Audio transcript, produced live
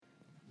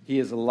He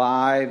is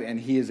alive, and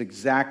he is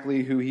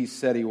exactly who he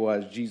said he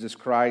was. Jesus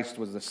Christ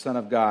was the Son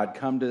of God,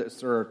 come to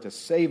this earth to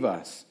save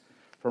us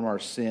from our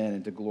sin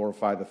and to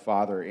glorify the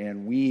Father.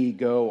 And we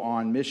go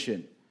on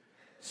mission,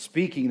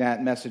 speaking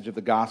that message of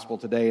the gospel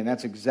today. And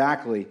that's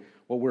exactly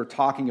what we're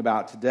talking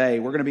about today.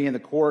 We're going to be in the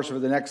course over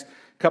the next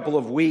couple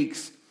of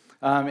weeks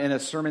in a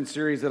sermon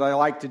series that I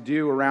like to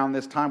do around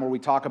this time where we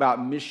talk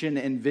about mission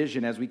and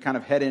vision as we kind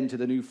of head into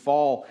the new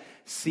fall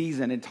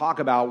season and talk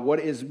about what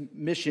is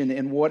mission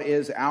and what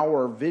is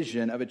our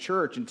vision of a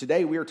church. And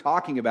today we are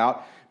talking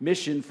about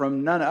mission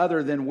from none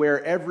other than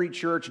where every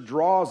church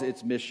draws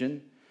its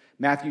mission,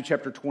 Matthew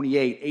chapter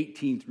 28,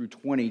 18 through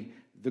 20,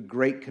 the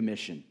Great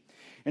Commission.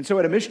 And so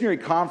at a missionary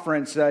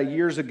conference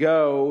years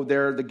ago,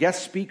 the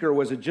guest speaker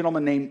was a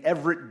gentleman named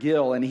Everett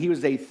Gill, and he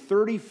was a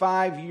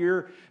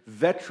 35-year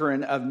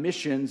veteran of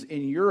missions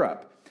in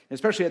Europe.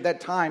 Especially at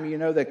that time, you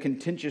know, the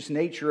contentious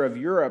nature of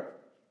Europe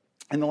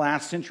in the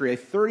last century, a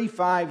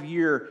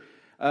 35-year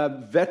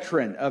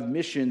veteran of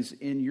missions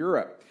in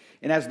Europe.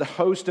 And as the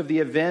host of the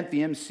event,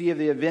 the MC of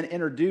the event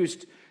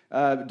introduced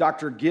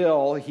Dr.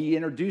 Gill, he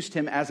introduced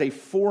him as a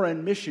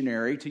foreign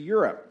missionary to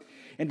Europe.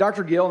 And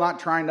Dr. Gill, not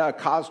trying to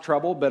cause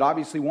trouble, but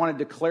obviously wanted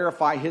to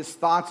clarify his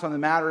thoughts on the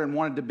matter and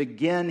wanted to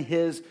begin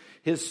his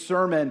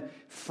sermon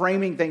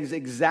framing things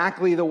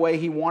exactly the way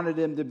he wanted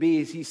them to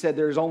be. He said,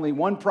 there's only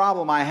one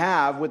problem I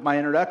have with my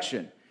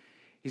introduction.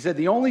 He said,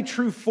 the only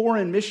true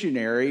foreign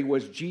missionary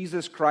was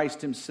Jesus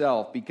Christ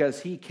himself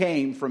because he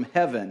came from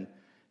heaven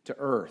to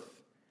earth.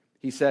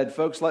 He said,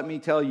 folks, let me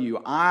tell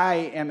you,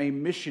 I am a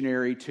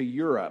missionary to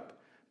Europe,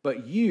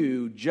 but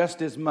you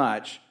just as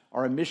much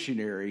are a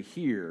missionary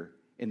here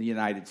in the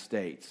United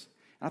States.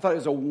 And I thought it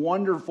was a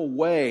wonderful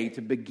way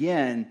to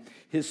begin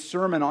his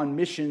sermon on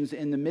missions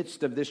in the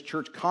midst of this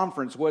church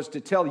conference was to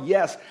tell,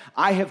 yes,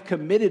 I have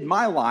committed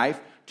my life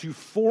to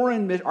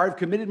I've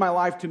committed my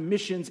life to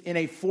missions in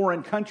a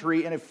foreign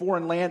country, in a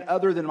foreign land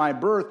other than my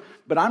birth,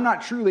 but I'm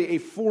not truly a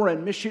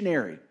foreign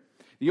missionary.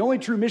 The only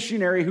true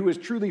missionary who was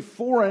truly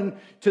foreign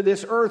to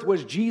this earth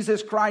was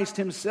Jesus Christ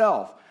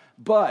himself.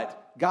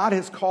 But God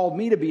has called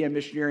me to be a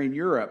missionary in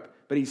Europe,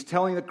 but he's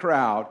telling the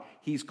crowd,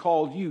 he's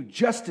called you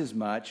just as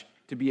much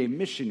to be a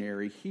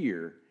missionary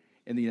here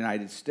in the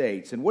United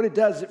States. And what it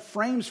does, it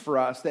frames for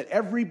us that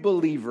every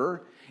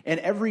believer and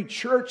every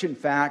church, in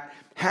fact,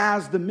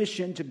 has the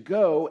mission to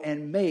go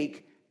and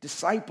make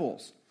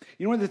disciples.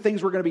 You know, one of the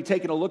things we're going to be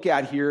taking a look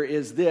at here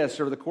is this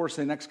over the course of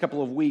the next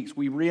couple of weeks.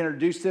 We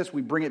reintroduce this,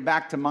 we bring it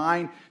back to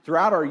mind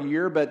throughout our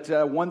year,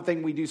 but one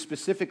thing we do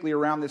specifically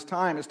around this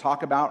time is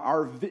talk about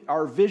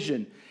our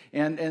vision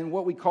and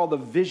what we call the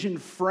vision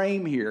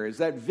frame here, is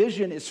that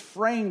vision is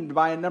framed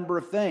by a number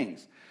of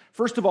things.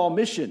 First of all,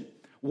 mission.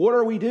 What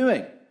are we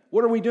doing?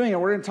 What are we doing?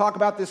 And we're going to talk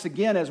about this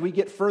again as we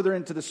get further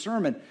into the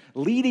sermon.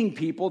 Leading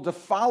people to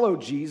follow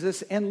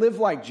Jesus and live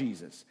like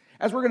Jesus.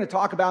 As we're going to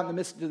talk about in the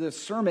midst of this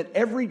sermon,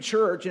 every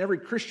church and every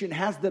Christian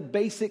has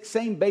the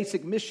same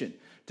basic mission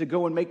to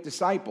go and make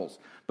disciples.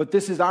 But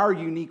this is our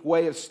unique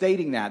way of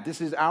stating that.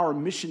 This is our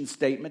mission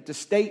statement to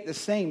state the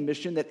same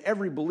mission that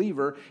every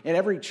believer and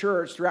every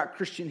church throughout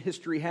Christian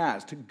history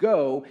has, to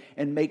go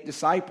and make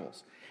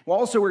disciples. Well,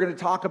 also, we're going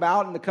to talk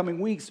about in the coming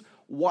weeks,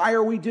 why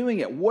are we doing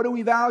it? What do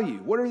we value?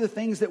 What are the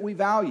things that we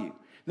value?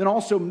 Then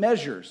also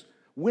measures.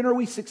 When are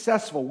we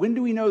successful? When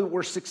do we know that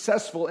we're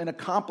successful in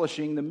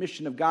accomplishing the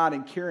mission of God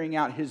and carrying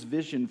out his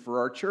vision for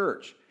our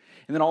church?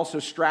 And then also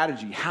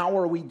strategy. How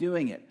are we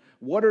doing it?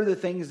 What are the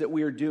things that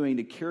we are doing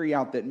to carry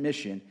out that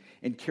mission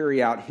and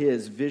carry out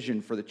his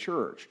vision for the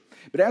church?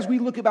 But as we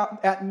look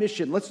at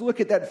mission, let's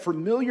look at that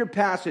familiar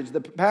passage,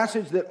 the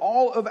passage that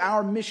all of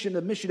our mission,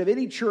 the mission of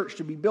any church,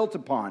 should be built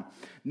upon.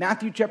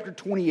 Matthew chapter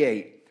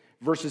 28.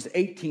 Verses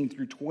 18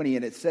 through 20,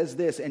 and it says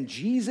this, and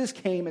Jesus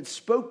came and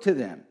spoke to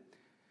them,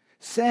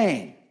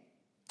 saying,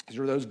 these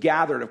were those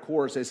gathered, of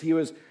course, as he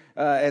was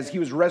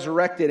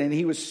resurrected and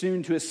he was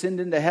soon to ascend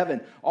into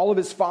heaven. All of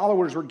his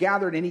followers were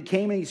gathered, and he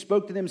came and he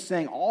spoke to them,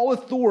 saying, all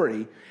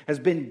authority has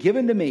been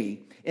given to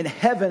me in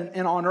heaven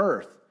and on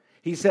earth.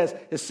 He says,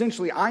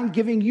 essentially, I'm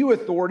giving you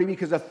authority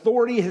because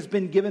authority has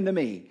been given to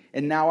me,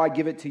 and now I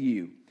give it to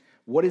you.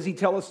 What does he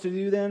tell us to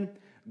do then?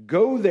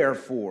 Go,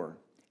 therefore,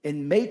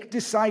 and make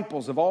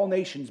disciples of all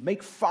nations,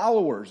 make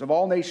followers of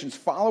all nations,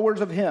 followers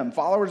of him,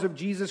 followers of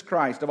Jesus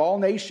Christ, of all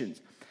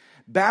nations,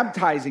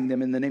 baptizing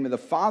them in the name of the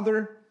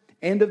Father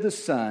and of the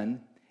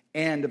Son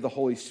and of the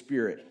Holy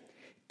Spirit,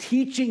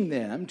 teaching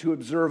them to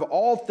observe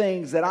all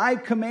things that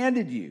I've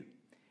commanded you.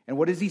 And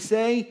what does he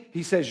say?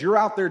 He says, you're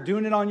out there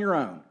doing it on your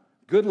own.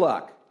 Good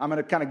luck. I'm going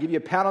to kind of give you a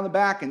pat on the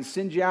back and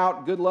send you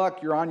out. Good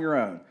luck. You're on your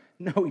own.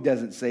 No, he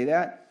doesn't say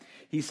that.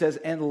 He says,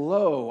 and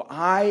lo,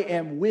 I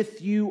am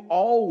with you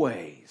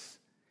always,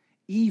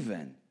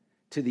 even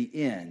to the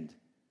end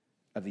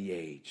of the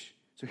age.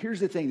 So here's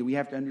the thing that we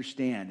have to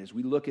understand as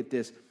we look at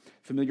this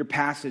familiar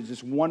passage,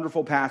 this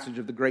wonderful passage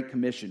of the Great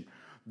Commission.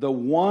 The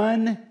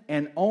one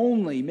and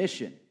only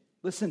mission,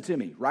 listen to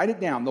me, write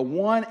it down. The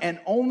one and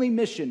only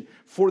mission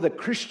for the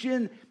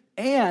Christian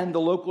and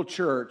the local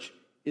church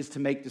is to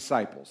make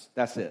disciples.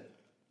 That's it.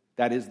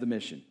 That is the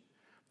mission.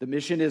 The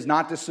mission is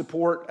not to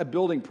support a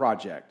building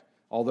project,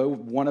 although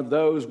one of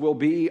those will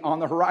be on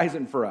the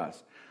horizon for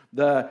us.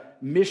 The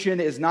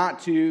mission is not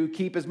to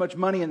keep as much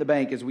money in the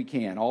bank as we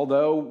can,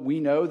 although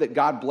we know that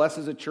God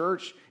blesses a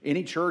church,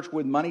 any church,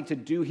 with money to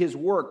do His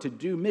work, to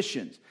do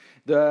missions.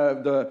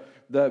 The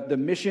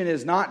mission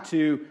is not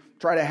to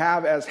try to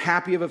have as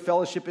happy of a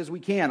fellowship as we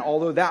can,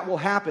 although that will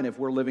happen if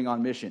we're living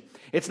on mission.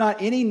 It's not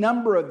any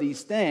number of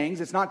these things.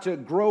 It's not to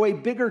grow a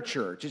bigger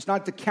church. It's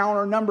not to count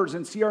our numbers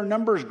and see our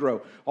numbers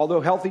grow,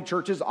 although healthy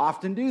churches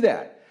often do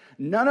that.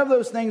 None of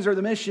those things are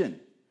the mission.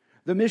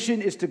 The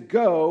mission is to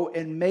go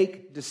and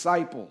make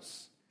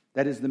disciples.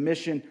 That is the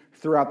mission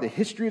throughout the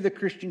history of the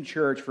Christian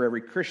church for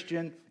every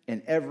Christian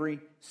in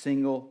every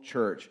single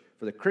church.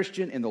 For the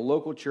Christian in the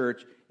local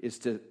church is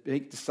to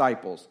make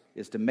disciples,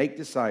 is to make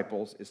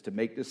disciples, is to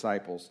make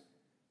disciples,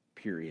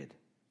 period.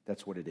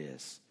 That's what it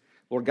is.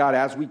 Lord God,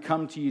 as we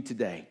come to you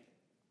today,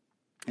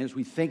 as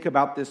we think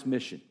about this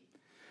mission,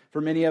 for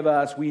many of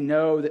us, we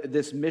know that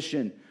this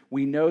mission,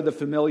 we know the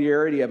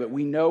familiarity of it.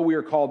 We know we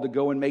are called to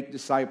go and make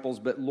disciples,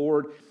 but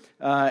Lord,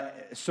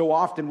 so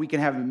often we can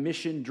have a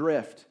mission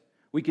drift.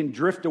 We can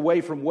drift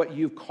away from what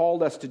you've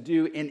called us to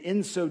do, and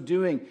in so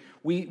doing,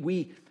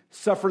 we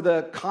suffer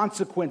the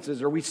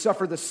consequences, or we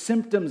suffer the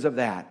symptoms of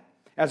that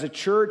as a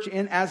church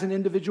and as an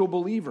individual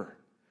believer.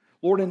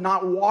 Lord, in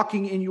not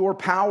walking in your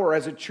power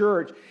as a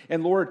church,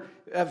 and Lord,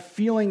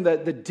 feeling the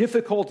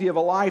difficulty of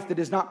a life that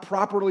is not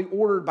properly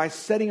ordered by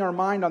setting our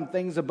mind on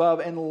things above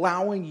and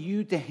allowing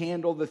you to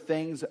handle the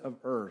things of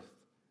earth.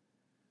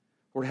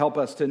 Lord, help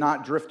us to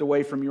not drift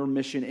away from your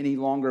mission any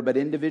longer, but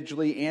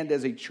individually and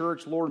as a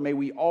church, Lord, may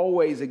we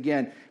always,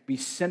 again, be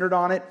centered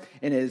on it.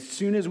 And as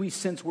soon as we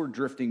sense we're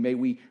drifting, may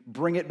we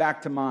bring it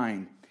back to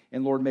mind.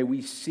 And Lord, may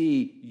we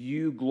see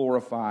you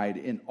glorified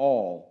in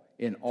all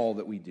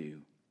that we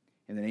do.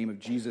 In the name of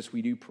Jesus,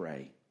 we do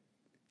pray.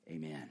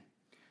 Amen.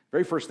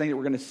 Very first thing that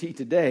we're going to see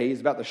today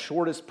is about the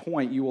shortest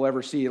point you will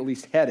ever see, at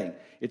least heading.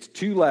 It's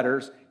 2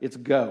 letters. It's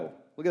go.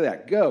 Look at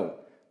that. Go.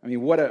 I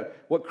mean,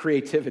 what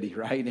creativity,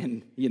 right?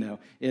 And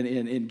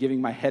in giving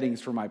my headings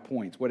for my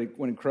points. What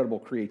incredible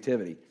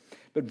creativity.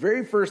 But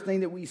very first thing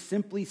that we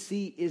simply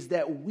see is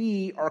that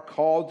we are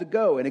called to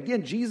go. And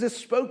again, Jesus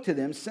spoke to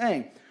them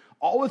saying,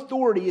 all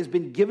authority has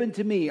been given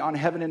to me on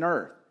heaven and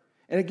earth.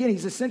 And again,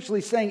 he's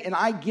essentially saying, and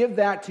I give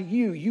that to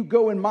you. You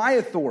go in my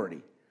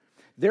authority.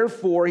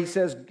 Therefore, he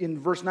says in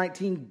verse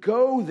 19,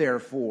 go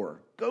therefore.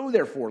 Go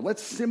therefore.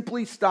 Let's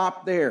simply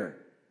stop there.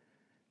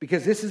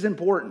 Because this is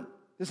important.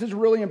 This is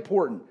really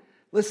important.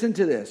 Listen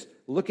to this.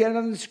 Look at it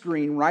on the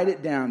screen. Write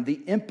it down.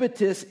 The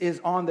impetus is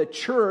on the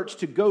church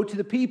to go to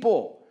the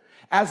people,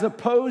 as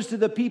opposed to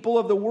the people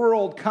of the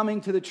world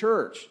coming to the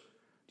church.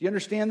 Do you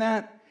understand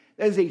that?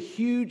 That is a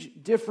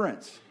huge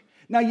difference.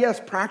 Now, yes,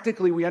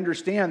 practically we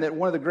understand that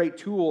one of the great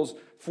tools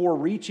for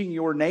reaching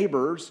your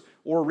neighbors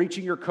or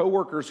reaching your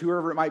coworkers,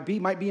 whoever it might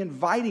be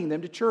inviting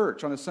them to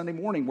church on a Sunday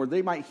morning where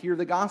they might hear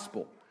the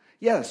gospel.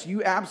 Yes,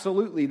 you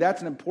absolutely,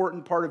 that's an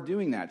important part of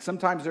doing that.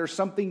 Sometimes there's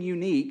something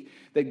unique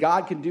that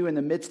God can do in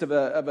the midst of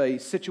a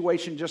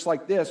situation just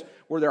like this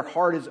where their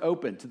heart is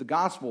open to the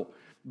gospel.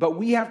 But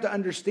we have to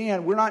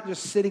understand we're not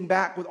just sitting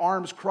back with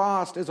arms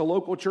crossed as a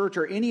local church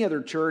or any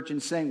other church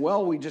and saying,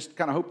 well, we just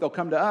kind of hope they'll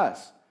come to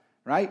us,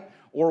 right?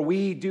 Or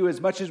we do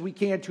as much as we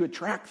can to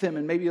attract them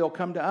and maybe they'll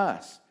come to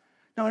us.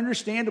 Now,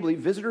 understandably,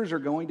 visitors are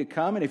going to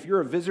come. And if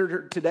you're a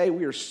visitor today,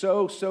 we are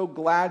so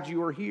glad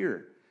you are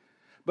here.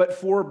 But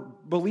for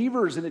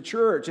believers in the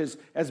church,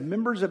 as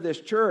members of this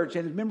church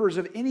and as members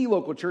of any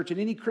local church and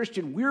any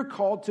Christian, we're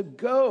called to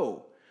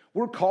go.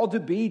 We're called to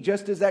be,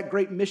 just as that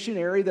great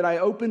missionary that I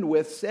opened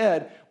with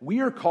said,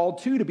 we are called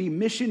to be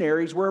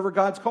missionaries wherever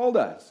God's called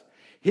us.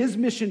 His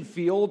mission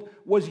field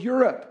was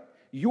Europe.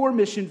 Your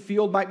mission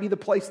field might be the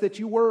place that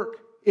you work.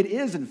 It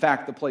is, in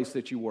fact, the place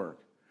that you work.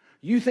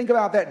 You think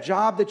about that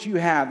job that you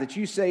have, that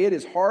you say, it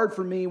is hard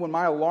for me when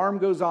my alarm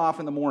goes off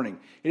in the morning.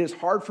 It is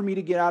hard for me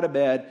to get out of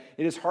bed.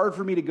 It is hard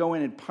for me to go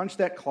in and punch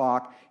that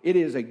clock. It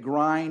is a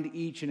grind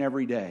each and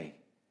every day.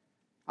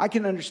 I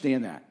can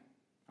understand that.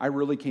 I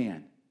really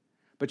can.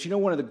 But you know,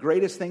 one of the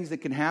greatest things that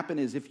can happen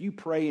is if you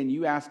pray and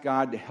you ask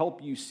God to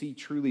help you see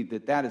truly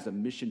that that is a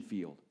mission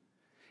field.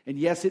 And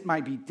yes, it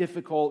might be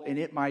difficult and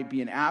it might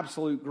be an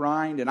absolute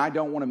grind, and I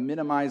don't want to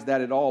minimize that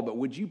at all, but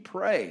would you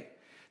pray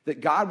that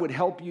God would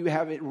help you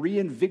have it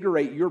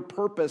reinvigorate your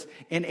purpose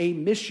in a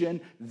mission,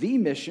 the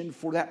mission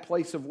for that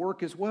place of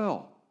work as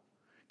well.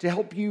 To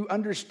help you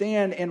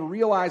understand and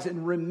realize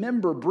and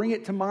remember, bring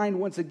it to mind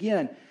once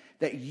again,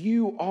 that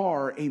you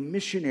are a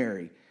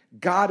missionary.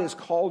 God has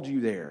called you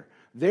there.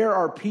 There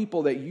are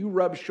people that you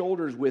rub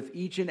shoulders with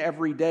each and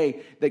every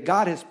day, that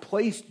God has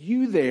placed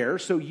you there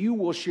so you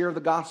will share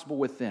the gospel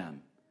with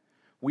them.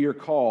 We are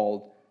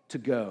called to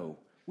go.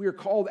 We are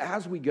called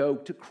as we go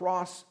to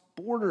cross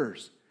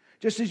borders.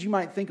 Just as you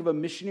might think of a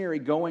missionary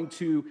going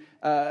to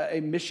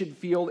a mission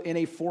field in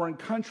a foreign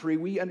country,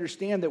 we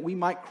understand that we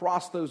might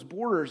cross those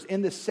borders.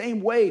 In the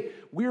same way,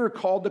 we are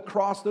called to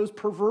cross those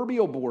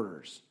proverbial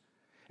borders.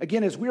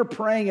 Again, as we're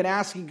praying and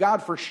asking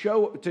God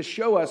to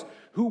show us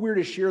who we're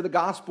to share the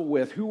gospel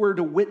with, who we're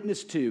to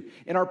witness to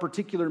in our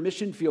particular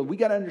mission field, we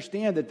got to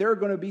understand that there are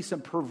going to be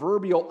some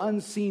proverbial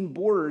unseen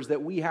borders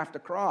that we have to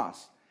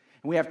cross.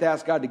 And we have to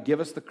ask God to give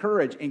us the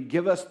courage and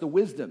give us the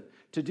wisdom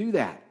to do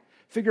that.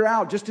 Figure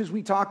out, just as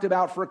we talked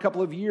about for a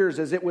couple of years,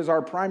 as it was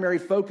our primary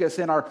focus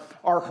and our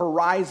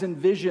horizon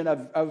vision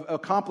of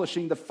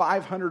accomplishing the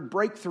 500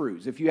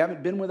 breakthroughs. If you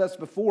haven't been with us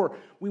before,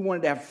 we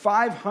wanted to have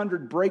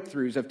 500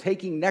 breakthroughs of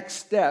taking next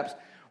steps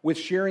with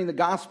sharing the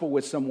gospel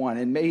with someone.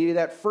 And maybe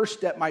that first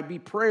step might be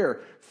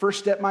prayer. First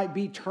step might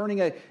be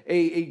turning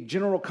a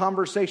general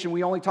conversation.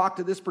 We only talked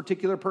to this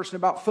particular person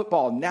about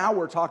football. Now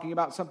we're talking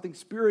about something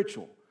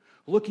spiritual.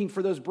 Looking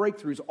for those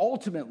breakthroughs,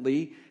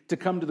 ultimately to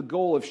come to the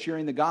goal of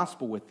sharing the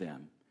gospel with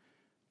them.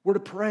 We're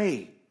to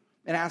pray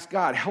and ask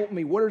God, help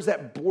me. What is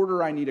that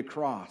border I need to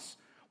cross?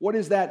 What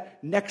is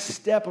that next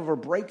step of a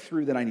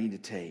breakthrough that I need to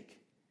take?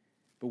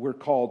 But we're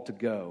called to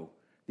go.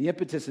 The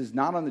impetus is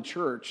not on the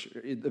church.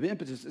 The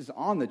impetus is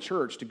on the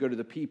church to go to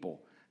the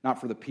people,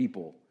 not for the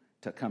people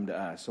to come to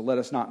us. So let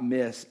us not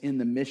miss in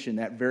the mission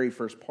that very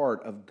first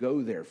part of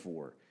go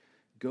therefore.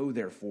 Go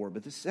therefore.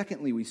 But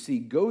secondly, we see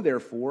go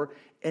therefore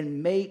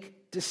and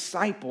make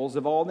disciples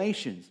of all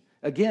nations.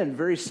 Again,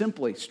 very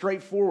simply,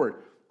 straightforward.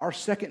 Our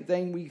second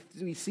thing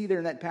we see there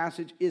in that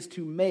passage is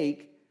to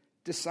make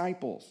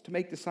disciples. To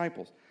make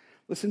disciples.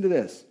 Listen to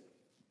this.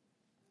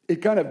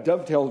 It kind of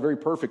dovetails very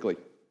perfectly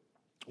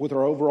with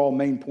our overall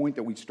main point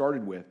that we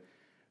started with.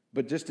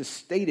 But just to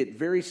state it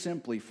very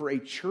simply, for a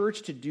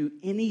church to do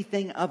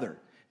anything other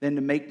than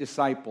to make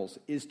disciples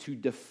is to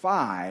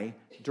defy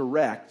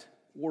direct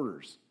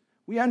orders.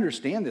 We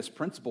understand this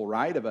principle,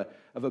 right, of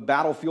a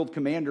battlefield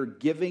commander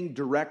giving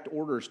direct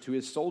orders to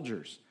his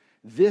soldiers.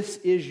 This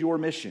is your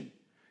mission.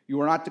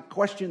 You are not to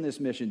question this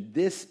mission.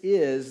 This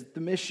is the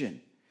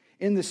mission.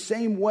 In the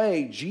same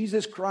way,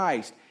 Jesus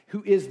Christ,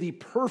 who is the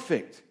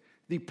perfect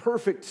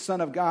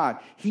Son of God,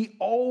 he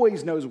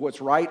always knows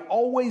what's right,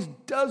 always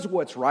does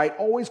what's right,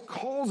 always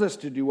calls us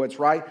to do what's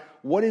right.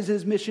 What is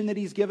his mission that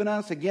he's given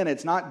us? Again,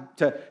 it's not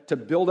to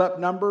build up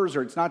numbers,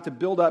 or it's not to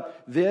build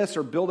up this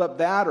or build up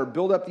that or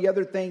build up the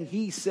other thing.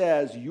 He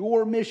says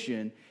your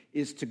mission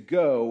is to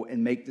go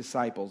and make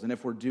disciples. And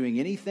if we're doing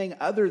anything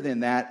other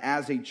than that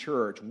as a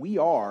church, we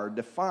are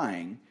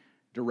defying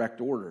direct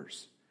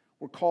orders.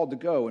 We're called to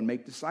go and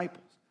make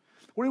disciples.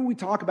 What do we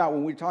talk about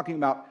when we're talking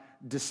about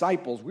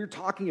disciples? We're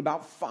talking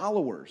about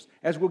followers.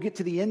 As we'll get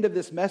to the end of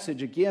this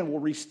message, again, we'll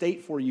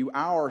restate for you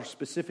our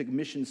specific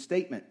mission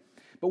statement.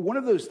 But one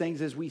of those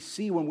things is we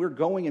see when we're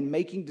going and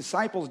making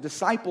disciples,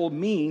 disciple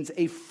means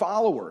a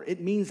follower. It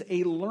means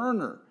a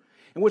learner.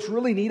 And what's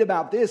really neat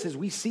about this is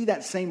we see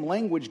that same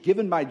language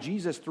given by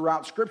Jesus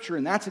throughout Scripture,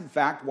 and that's in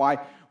fact why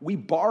we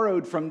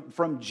borrowed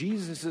from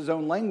Jesus'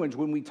 own language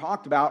when we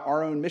talked about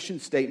our own mission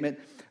statement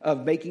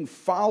of making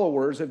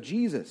followers of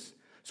Jesus.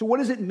 So what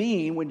does it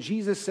mean when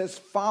Jesus says,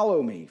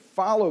 follow me,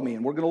 follow me?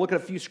 And we're going to look at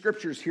a few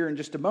scriptures here in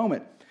just a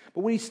moment.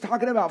 But when he's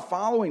talking about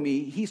following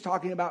me, he's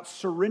talking about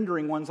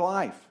surrendering one's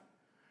life.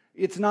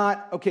 It's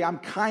not, okay, I'm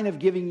kind of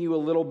giving you a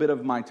little bit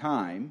of my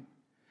time.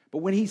 But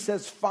when he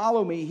says,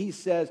 follow me, he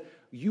says,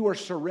 you are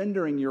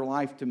surrendering your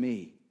life to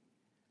me.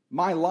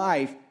 My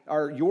life,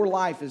 or your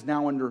life is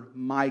now under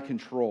my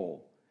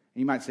control.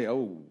 And you might say,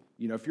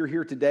 if you're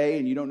here today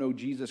and you don't know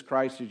Jesus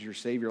Christ as your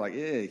Savior,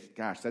 like,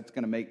 gosh,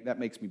 that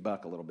makes me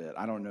buck a little bit.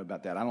 I don't know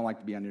about that. I don't like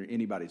to be under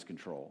anybody's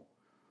control.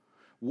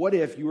 What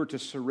if you were to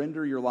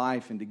surrender your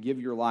life and to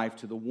give your life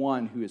to the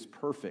one who is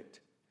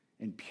perfect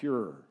and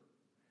pure,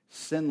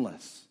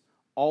 sinless,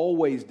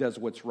 always does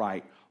what's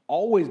right,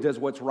 always does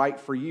what's right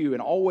for you,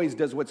 and always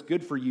does what's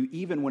good for you,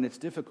 even when it's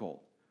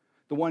difficult?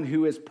 The one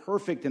who is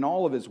perfect in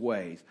all of his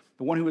ways,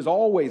 the one who is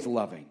always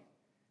loving.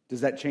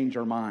 Does that change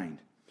our mind?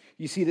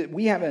 You see that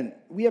we have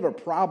a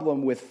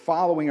problem with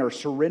following or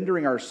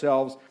surrendering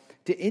ourselves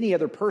to any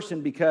other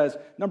person because,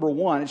 number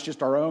one, it's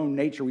just our own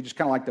nature. We just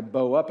kind of like to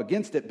bow up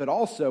against it. But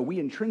also, we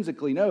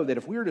intrinsically know that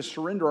if we were to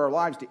surrender our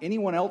lives to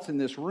anyone else in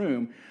this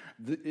room,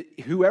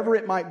 whoever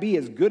it might be,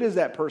 as good as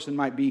that person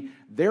might be,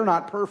 they're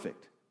not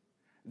perfect.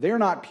 They're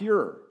not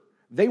pure.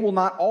 They will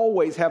not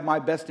always have my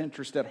best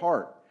interest at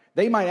heart.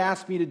 They might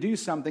ask me to do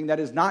something that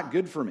is not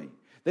good for me.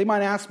 They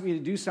might ask me to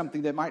do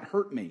something that might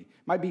hurt me,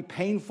 might be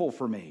painful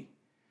for me.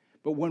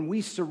 But when we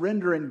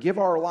surrender and give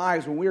our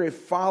lives, when we're a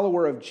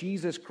follower of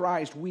Jesus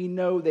Christ, we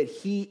know that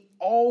he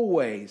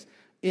always,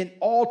 in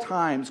all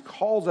times,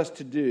 calls us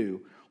to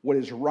do what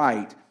is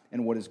right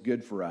and what is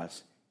good for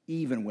us,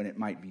 even when it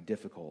might be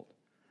difficult.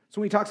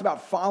 So when he talks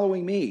about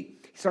following me,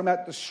 he's talking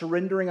about the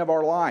surrendering of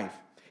our life.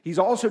 He's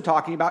also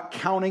talking about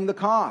counting the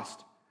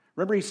cost.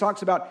 Remember, he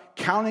talks about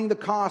counting the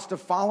cost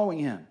of following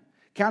him,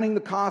 counting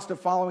the cost of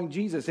following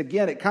Jesus.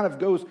 Again, it kind of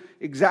goes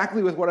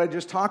exactly with what I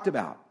just talked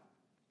about.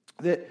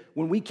 That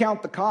when we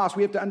count the cost,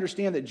 we have to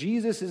understand that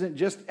Jesus isn't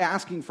just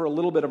asking for a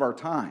little bit of our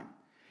time.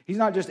 He's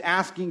not just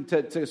asking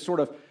to sort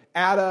of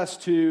add us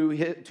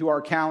to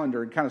our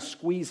calendar and kind of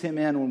squeeze him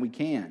in when we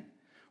can.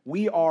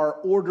 We are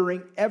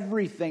ordering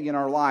everything in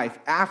our life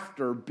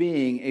after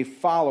being a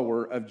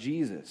follower of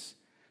Jesus.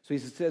 So he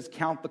says,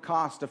 count the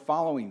cost of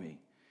following me.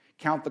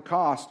 Count the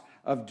cost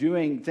of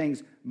doing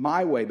things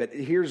my way. But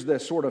here's the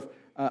sort of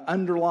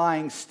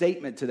underlying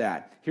statement to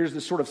that. Here's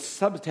the sort of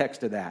subtext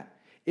to that.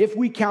 If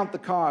we count the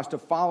cost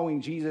of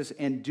following Jesus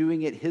and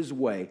doing it his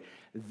way,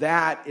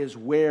 that is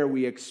where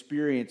we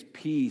experience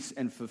peace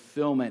and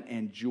fulfillment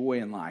and joy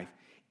in life,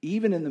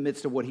 even in the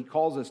midst of what he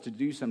calls us to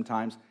do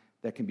sometimes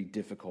that can be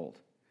difficult.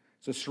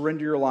 So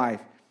surrender your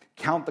life,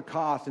 count the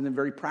cost, and then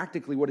very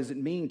practically, what does it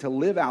mean to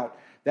live out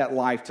that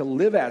life, to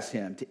live as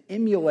him, to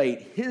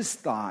emulate his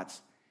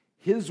thoughts,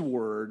 his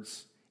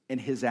words, and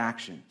his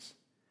actions?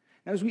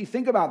 Now, as we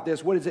think about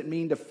this, what does it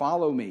mean to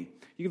follow me?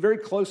 You can very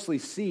closely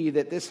see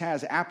that this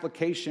has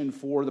application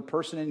for the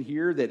person in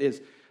here that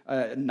is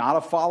not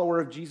a follower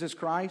of Jesus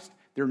Christ.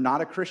 They're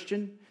not a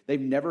Christian.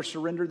 They've never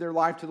surrendered their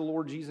life to the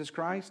Lord Jesus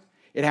Christ.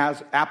 It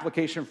has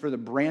application for the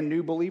brand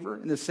new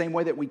believer in the same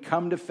way that we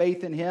come to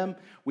faith in him.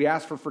 We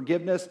ask for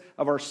forgiveness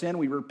of our sin.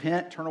 We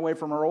repent, turn away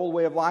from our old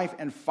way of life,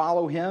 and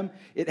follow him.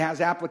 It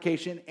has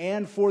application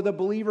and for the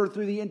believer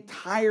through the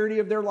entirety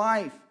of their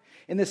life.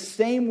 In the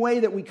same way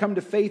that we come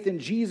to faith in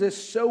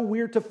Jesus, so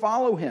we're to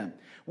follow him.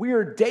 We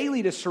are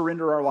daily to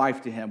surrender our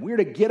life to him. We are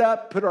to get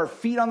up, put our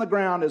feet on the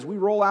ground as we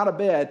roll out of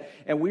bed,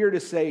 and we are to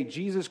say,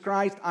 Jesus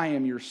Christ, I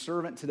am your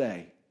servant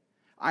today.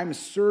 I'm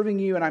serving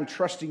you and I'm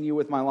trusting you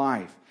with my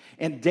life.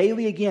 And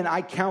daily again,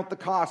 I count the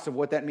cost of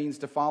what that means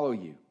to follow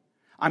you.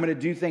 I'm going to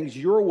do things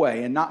your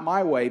way and not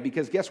my way,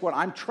 because guess what?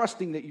 I'm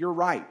trusting that you're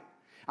right.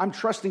 I'm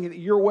trusting that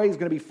your way is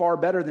going to be far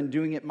better than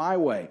doing it my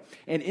way.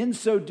 And in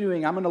so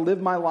doing, I'm going to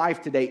live my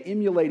life today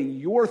emulating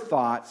your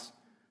thoughts,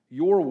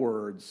 your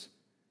words,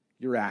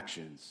 your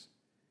actions.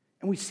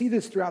 And we see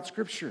this throughout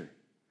Scripture.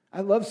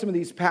 I love some of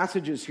these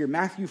passages here.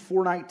 Matthew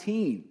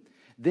 4:19.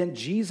 Then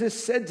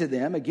Jesus said to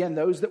them, again,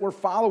 those that were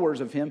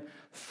followers of him,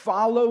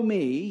 follow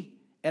me,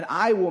 and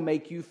I will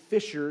make you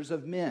fishers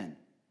of men.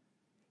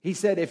 He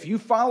said, if you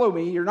follow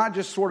me, you're not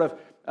just sort of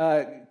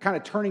kind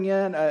of turning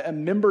in a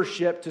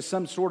membership to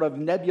some sort of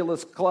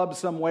nebulous club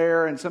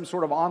somewhere and some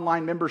sort of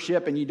online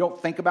membership, and you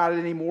don't think about it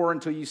anymore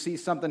until you see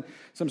something,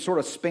 some sort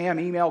of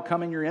spam email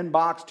come in your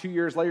inbox 2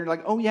 years later, and you're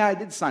like, oh yeah, I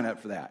did sign up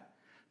for that.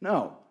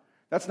 No,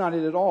 that's not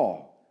it at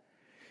all.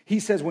 He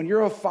says, when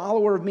you're a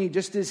follower of me,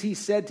 just as he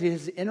said to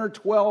his inner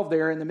 12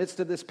 there in the midst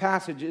of this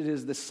passage, it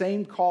is the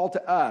same call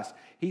to us.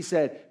 He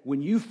said,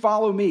 when you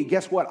follow me,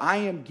 guess what? I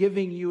am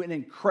giving you an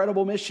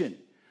incredible mission.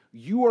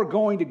 You are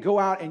going to go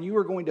out and you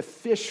are going to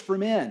fish for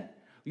men.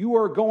 You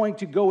are going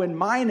to go in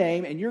my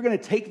name and you're going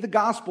to take the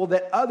gospel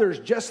that others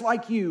just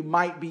like you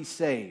might be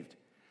saved.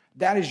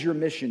 That is your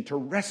mission, to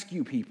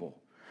rescue people.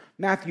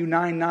 Matthew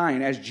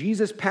 9:9, as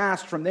Jesus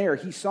passed from there,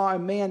 he saw a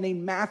man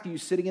named Matthew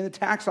sitting in the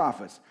tax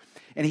office.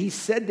 And he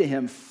said to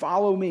him,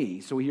 follow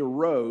me. So he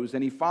arose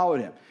and he followed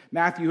him.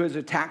 Matthew is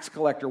a tax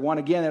collector. One,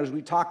 again, as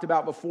we talked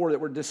about before, that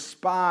were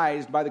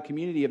despised by the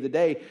community of the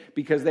day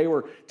because they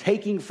were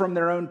taking from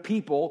their own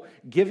people,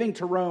 giving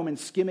to Rome and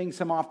skimming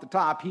some off the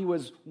top. He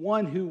was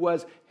one who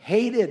was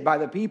hated by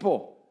the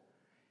people.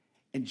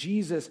 And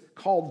Jesus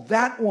called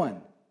that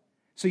one.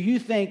 So you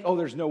think, oh,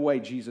 there's no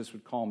way Jesus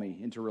would call me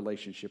into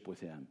relationship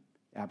with him.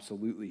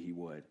 Absolutely he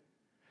would.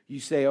 You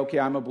say, okay,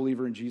 I'm a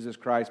believer in Jesus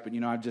Christ, but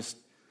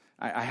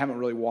I haven't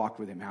really walked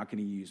with him. How can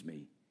he use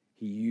me?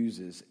 He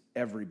uses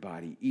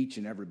everybody, each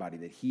and everybody,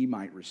 that he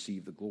might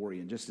receive the glory.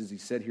 And just as he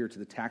said here to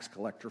the tax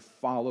collector,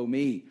 follow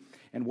me.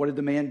 And what did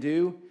the man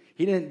do?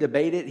 He didn't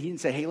debate it. He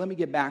didn't say, hey, let me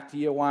get back to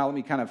you a while. Let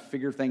me kind of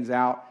figure things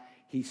out.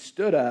 He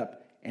stood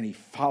up and he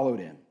followed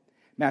him.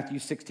 Matthew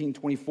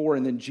 16:24,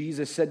 and then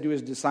Jesus said to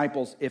his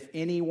disciples, if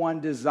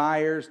anyone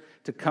desires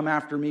to come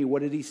after me,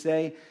 what did he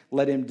say?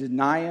 Let him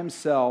deny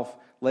himself,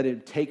 let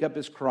him take up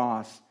his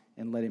cross,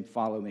 and let him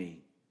follow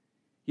me.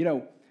 You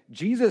know,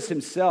 Jesus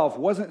himself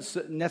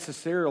wasn't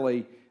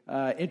necessarily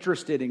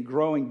interested in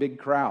growing big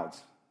crowds,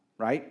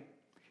 right?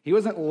 He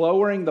wasn't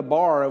lowering the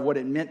bar of what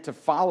it meant to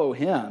follow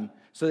him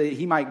so that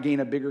he might gain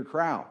a bigger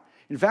crowd.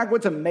 In fact,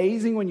 what's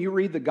amazing when you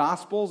read the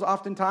Gospels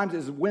oftentimes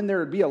is when there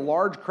would be a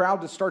large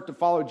crowd to start to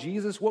follow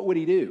Jesus, what would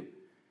he do?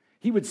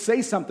 He would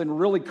say something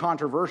really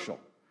controversial.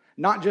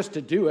 Not just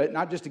to do it,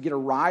 not just to get a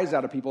rise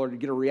out of people or to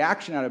get a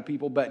reaction out of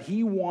people, but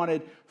he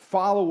wanted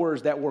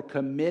followers that were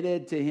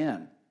committed to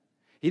him.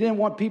 He didn't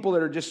want people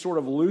that are just sort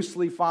of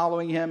loosely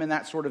following him and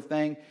that sort of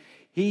thing.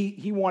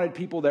 He wanted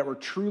people that were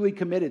truly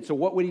committed. So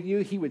what would he do?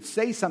 He would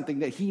say something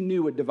that he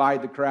knew would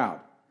divide the crowd.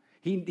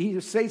 He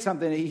would say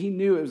something that he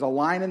knew it was a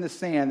line in the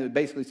sand that would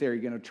basically say, are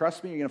you going to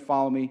trust me, are you going to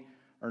follow me,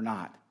 or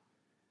not?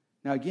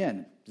 Now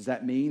again, does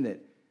that mean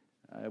that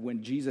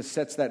when Jesus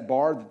sets that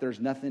bar that there's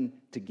nothing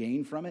to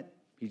gain from it?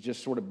 He's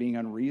just sort of being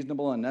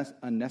unreasonable and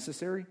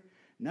unnecessary?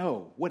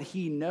 No, what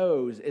he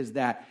knows is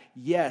that,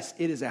 yes,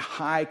 it is a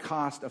high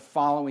cost of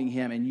following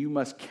him, and you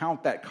must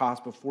count that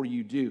cost before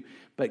you do.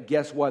 But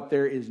guess what?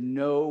 There is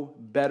no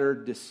better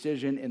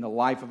decision in the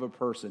life of a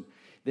person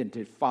than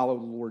to follow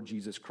the Lord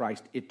Jesus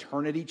Christ.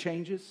 Eternity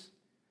changes,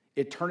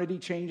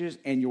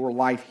 and your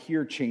life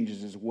here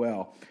changes as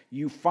well.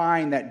 You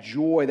find that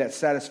joy, that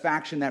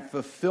satisfaction, that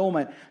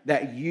fulfillment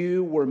that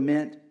you were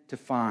meant to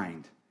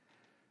find.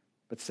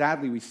 But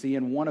sadly, we see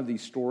in one of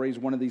these stories,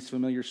 one of these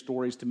familiar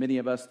stories to many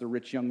of us, the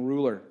rich young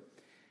ruler,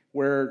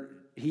 where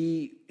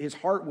his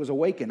heart was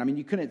awakened. I mean,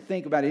 you couldn't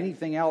think about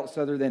anything else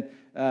other than,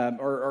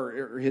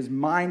 or his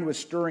mind was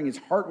stirring, his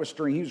heart was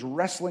stirring. He was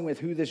wrestling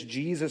with who this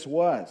Jesus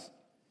was.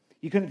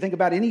 You couldn't think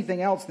about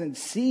anything else than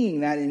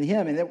seeing that in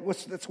him, and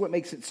that's what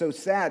makes it so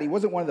sad. He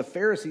wasn't one of the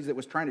Pharisees that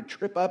was trying to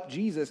trip up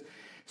Jesus.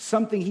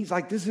 He's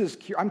like,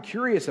 I'm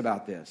curious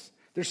about this.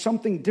 There's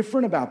something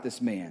different about this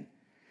man.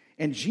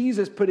 And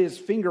Jesus put his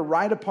finger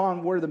right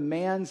upon where the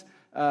man's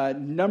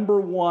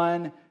number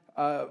one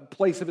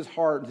place of his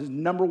heart, his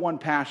number one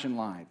passion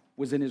lie,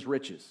 was in his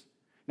riches.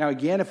 Now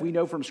again, if we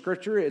know from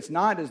Scripture, it's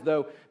not as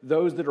though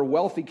those that are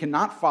wealthy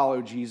cannot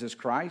follow Jesus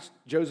Christ.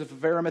 Joseph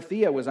of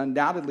Arimathea was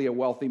undoubtedly a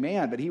wealthy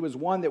man, but he was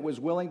one that was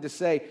willing to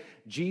say,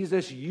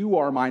 Jesus, you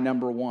are my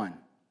number one.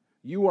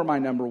 You are my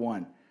number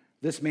one.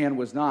 This man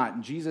was not.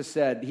 And Jesus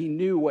said he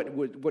knew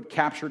what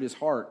captured his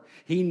heart.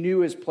 He knew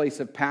his place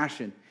of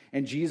passion.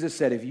 And Jesus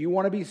said, if you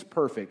want to be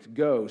perfect,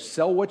 go,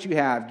 sell what you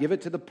have, give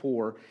it to the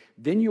poor,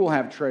 then you will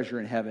have treasure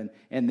in heaven.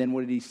 And then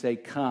what did he say?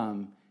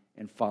 Come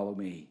and follow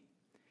me.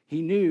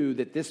 He knew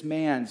that this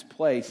man's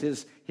place,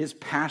 his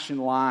passion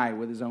lie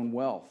with his own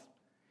wealth.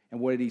 And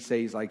what did he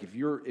say? He's like, if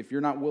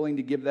you're not willing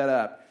to give that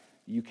up,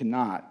 you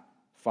cannot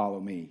follow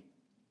me.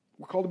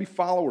 We're called to be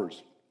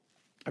followers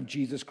of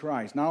Jesus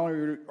Christ. Not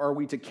only are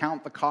we to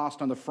count the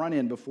cost on the front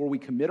end before we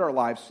commit our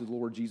lives to the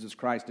Lord Jesus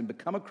Christ and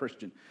become a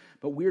Christian,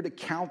 but we are to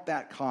count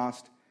that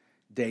cost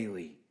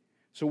daily.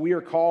 So we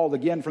are called,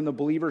 again, from the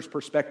believer's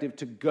perspective,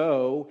 to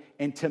go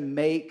and to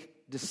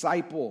make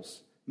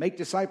disciples. Make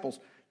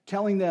disciples,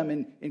 telling them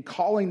and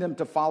calling them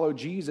to follow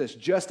Jesus,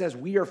 just as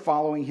we are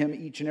following him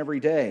each and every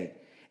day.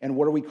 And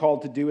what are we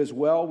called to do as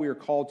well? We are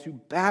called to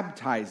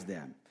baptize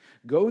them.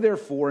 Go,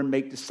 therefore, and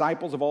make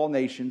disciples of all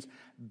nations,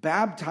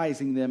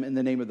 baptizing them in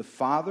the name of the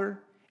Father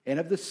and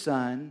of the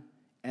Son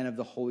and of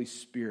the Holy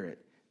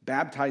Spirit.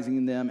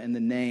 Baptizing them in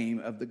the name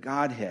of the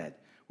Godhead.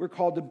 We're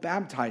called to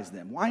baptize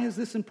them. Why is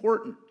this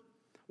important?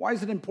 Why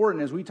is it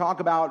important? As we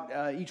talk about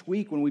each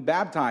week when we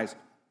baptize,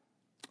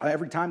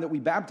 every time that we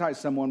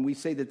baptize someone, we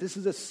say that this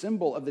is a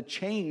symbol of the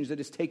change that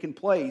has taken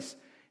place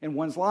in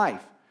one's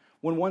life.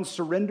 When one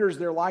surrenders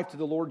their life to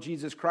the Lord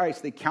Jesus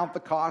Christ, they count the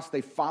cost,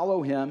 they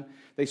follow him,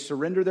 they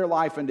surrender their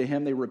life unto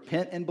him, they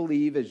repent and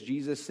believe, as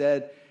Jesus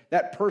said,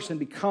 that person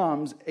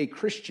becomes a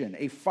Christian,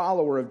 a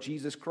follower of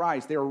Jesus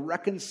Christ. They are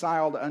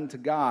reconciled unto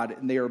God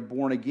and they are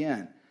born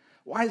again.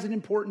 Why is it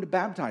important to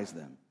baptize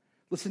them?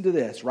 Listen to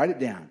this, write it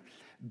down.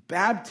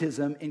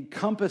 Baptism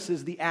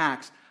encompasses the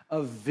acts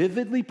of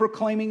vividly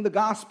proclaiming the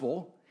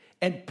gospel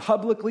and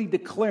publicly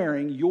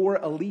declaring your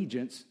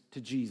allegiance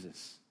to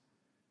Jesus.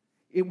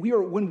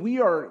 When we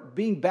are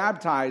being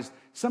baptized,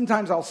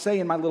 sometimes I'll say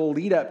in my little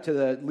lead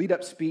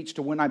up speech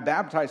to when I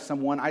baptize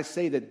someone, I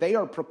say that they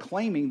are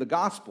proclaiming the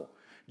gospel.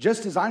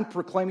 Just as I'm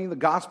proclaiming the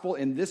gospel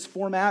in this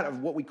format of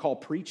what we call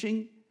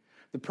preaching,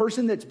 the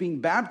person that's being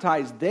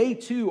baptized, they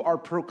too are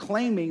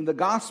proclaiming the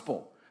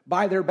gospel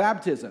by their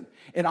baptism.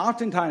 And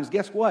oftentimes,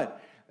 guess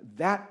what?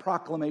 That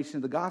proclamation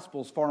of the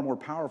gospel is far more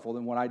powerful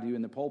than what I do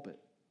in the pulpit.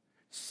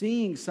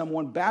 Seeing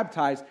someone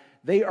baptized,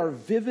 they are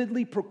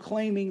vividly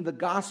proclaiming the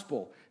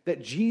gospel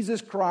that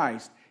Jesus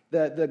Christ,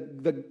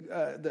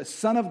 the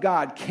Son of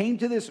God, came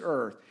to this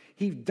earth.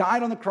 He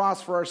died on the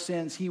cross for our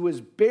sins. He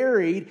was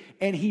buried,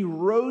 and he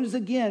rose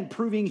again,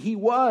 proving he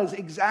was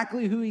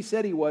exactly who he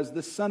said he was,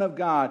 the Son of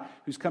God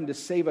who's come to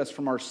save us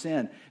from our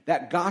sin.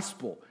 That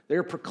gospel,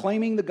 they're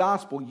proclaiming the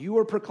gospel. You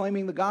are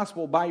proclaiming the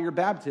gospel by your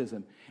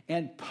baptism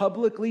and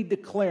publicly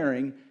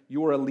declaring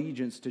your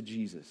allegiance to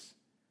Jesus.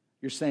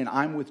 You're saying,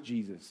 I'm with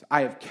Jesus.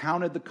 I have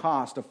counted the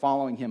cost of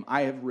following him.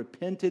 I have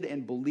repented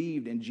and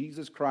believed in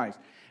Jesus Christ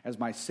as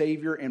my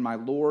Savior and my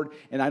Lord,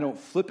 and I don't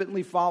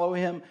flippantly follow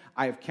him.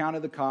 I have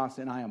counted the cost,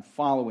 and I am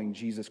following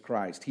Jesus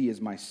Christ. He is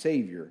my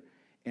Savior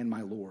and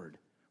my Lord.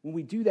 When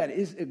we do that, it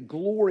is a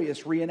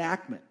glorious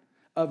reenactment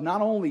of not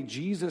only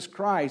Jesus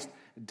Christ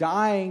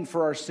dying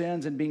for our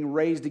sins and being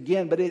raised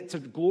again, but it's a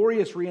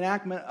glorious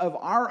reenactment of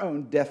our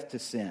own death to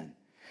sin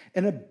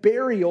and a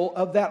burial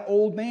of that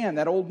old man,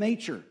 that old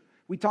nature.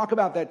 We talk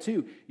about that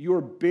too.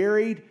 You're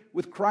buried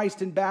with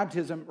Christ in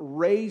baptism,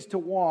 raised to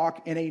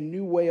walk in a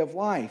new way of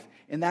life.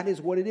 And that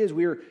is what it is.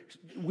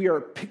 We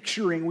are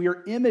picturing, we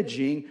are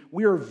imaging,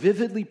 we are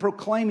vividly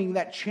proclaiming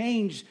that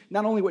change,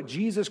 not only what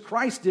Jesus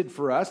Christ did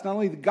for us, not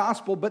only the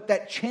gospel, but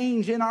that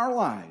change in our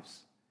lives.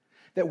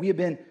 That we have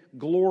been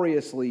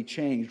gloriously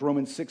changed.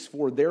 Romans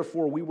 6:4,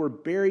 therefore we were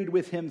buried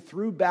with him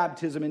through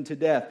baptism into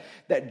death,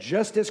 that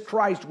just as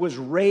Christ was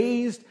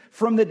raised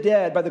from the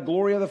dead by the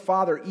glory of the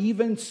Father,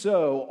 even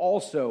so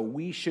also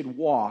we should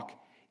walk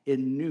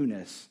in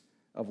newness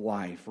of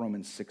life.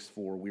 Romans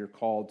 6:4, we are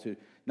called to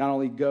not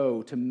only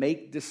go, to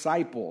make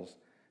disciples,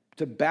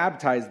 to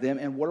baptize them,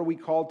 and what are we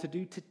called to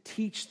do? To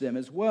teach them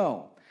as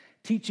well.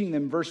 Teaching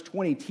them, verse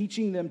 20,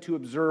 teaching them to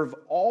observe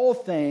all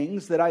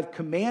things that I've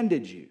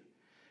commanded you.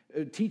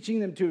 Teaching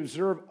them to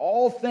observe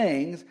all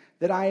things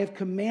that I have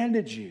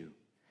commanded you.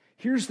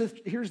 Here's the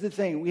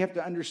thing we have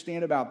to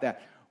understand about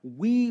that.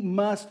 We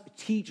must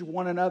teach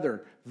one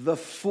another the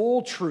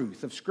full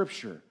truth of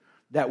Scripture,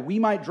 that we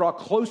might draw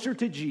closer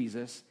to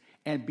Jesus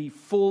and be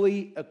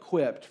fully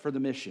equipped for the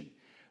mission.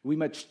 We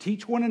must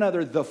teach one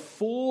another the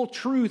full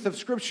truth of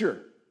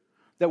Scripture,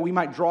 that we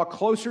might draw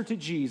closer to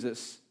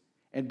Jesus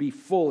and be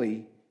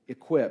fully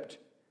equipped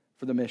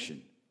for the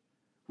mission.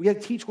 We got to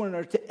teach one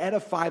another to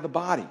edify the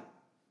body.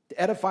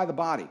 To edify the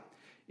body.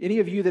 Any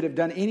of you that have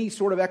done any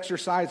sort of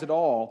exercise at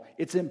all,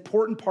 it's an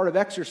important part of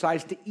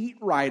exercise to eat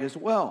right as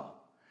well.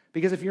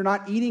 Because if you're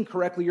not eating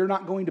correctly, you're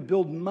not going to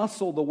build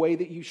muscle the way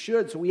that you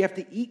should. So we have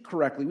to eat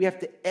correctly. We have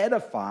to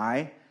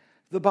edify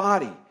the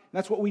body. And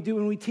that's what we do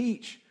when we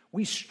teach.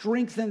 We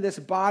strengthen this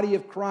body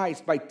of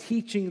Christ by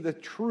teaching the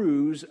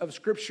truths of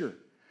Scripture.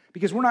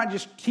 Because we're not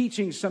just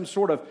teaching some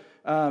sort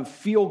of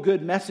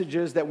feel-good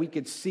messages that we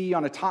could see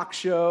on a talk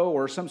show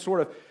or some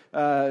sort of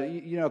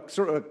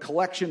sort of a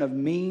collection of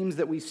memes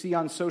that we see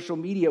on social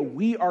media.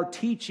 We are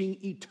teaching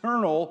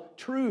eternal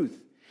truth.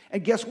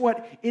 And guess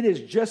what? It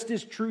is just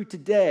as true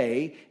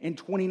today in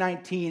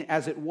 2019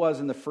 as it was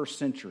in the first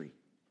century.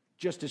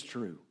 Just as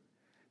true.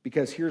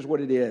 Because here's what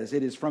it is.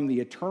 It is from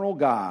the eternal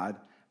God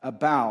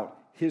about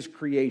His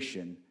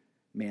creation,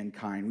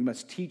 mankind. We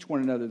must teach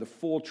one another the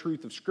full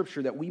truth of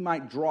Scripture that we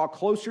might draw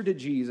closer to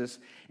Jesus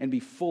and be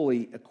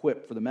fully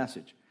equipped for the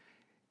message.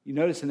 You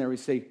notice in there we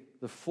say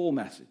the full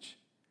message.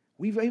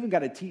 We've even got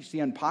to teach the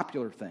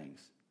unpopular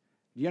things.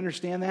 Do you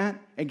understand that?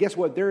 And guess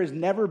what? There has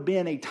never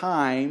been a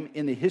time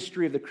in the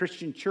history of the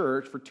Christian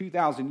church for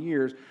 2,000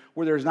 years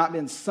where there's not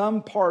been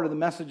some part of the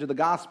message of the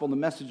gospel and the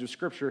message of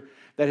Scripture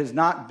that has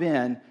not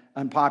been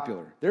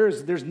unpopular.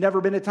 There's never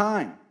been a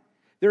time.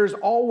 There's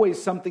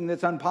always something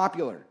that's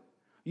unpopular.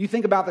 You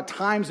think about the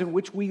times in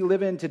which we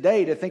live in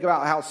today to think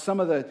about how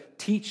some of the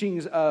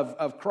teachings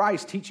of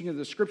Christ, teaching of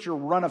the Scripture,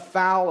 run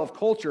afoul of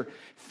culture.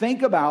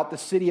 Think about the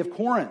city of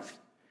Corinth,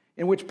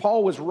 in which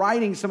Paul was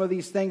writing some of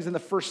these things in the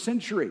first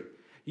century.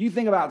 You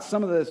think about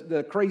some of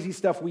the crazy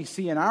stuff we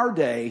see in our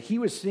day. He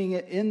was seeing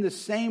it in the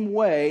same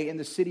way in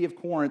the city of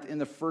Corinth in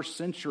the first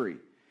century.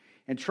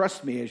 And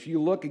trust me, as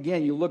you look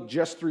again, you look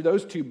just through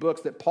those two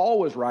books that Paul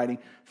was writing,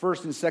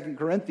 1st and 2nd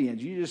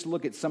Corinthians. You just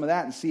look at some of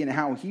that and see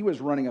how he was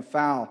running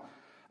afoul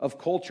of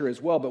culture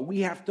as well. But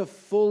we have to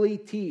fully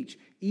teach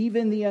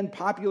even the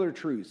unpopular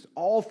truths,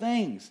 all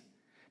things.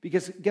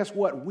 Because guess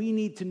what? We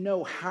need to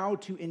know how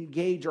to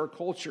engage our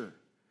culture.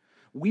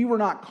 We were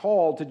not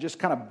called to just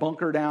kind of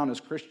bunker down as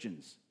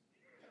Christians.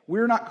 We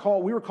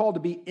were called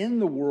to be in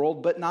the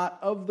world, but not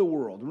of the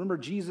world. Remember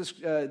Jesus,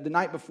 the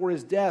night before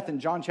his death in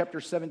John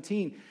chapter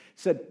 17,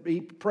 said, he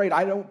prayed,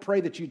 I don't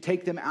pray that you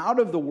take them out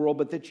of the world,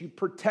 but that you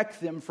protect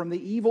them from the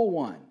evil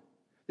one.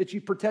 That you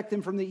protect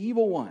them from the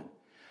evil one.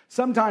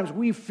 Sometimes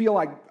we feel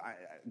like,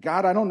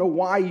 God, I don't know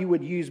why you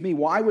would use me.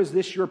 Why was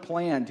this your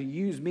plan, to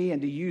use me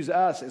and to use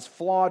us as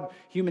flawed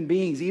human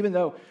beings? Even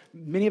though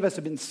many of us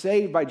have been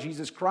saved by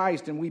Jesus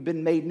Christ and we've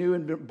been made new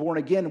and born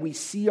again, we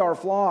see our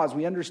flaws,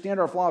 we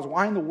understand our flaws.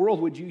 Why in the world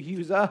would you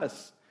use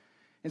us?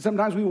 And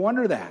sometimes we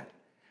wonder that.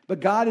 But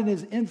God in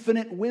His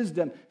infinite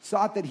wisdom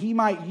sought that He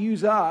might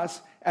use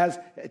us as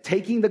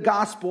taking the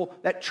gospel,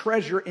 that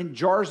treasure in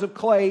jars of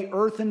clay,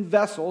 earthen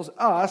vessels,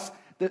 us,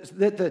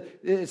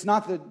 it's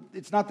not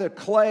the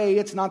clay,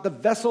 it's not the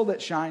vessel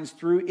that shines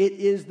through, it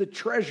is the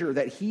treasure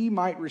that He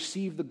might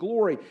receive the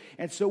glory.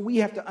 And so we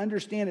have to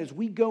understand as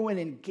we go and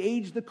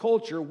engage the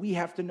culture, we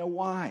have to know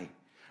why.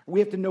 We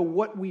have to know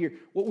what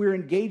we're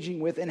engaging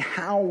with and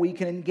how we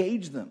can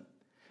engage them.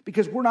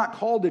 Because we're not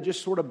called to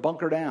just sort of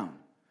bunker down.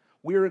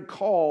 We're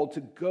called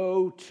to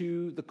go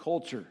to the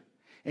culture.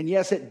 And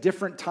yes, at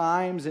different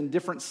times in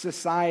different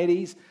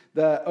societies,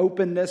 the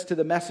openness to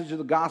the message of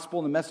the gospel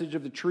and the message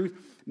of the truth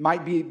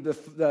might be,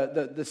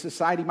 the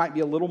society might be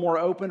a little more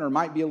open or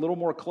might be a little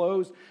more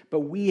closed, but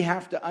we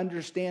have to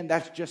understand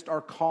that's just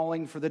our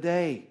calling for the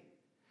day.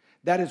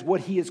 That is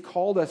what He has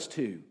called us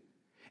to.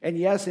 And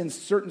yes, in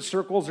certain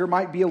circles, there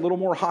might be a little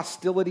more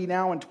hostility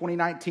now in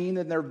 2019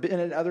 than there have been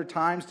at other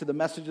times to the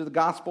message of the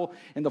gospel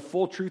and the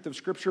full truth of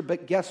Scripture.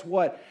 But guess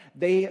what?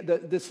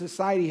 The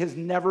society has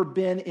never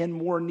been in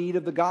more need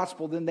of the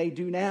gospel than they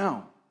do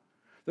now.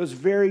 Those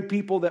very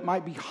people that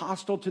might be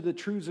hostile to the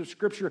truths of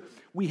Scripture,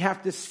 we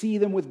have to see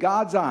them with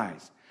God's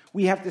eyes.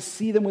 We have to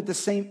see them with the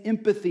same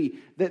empathy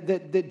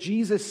that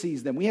Jesus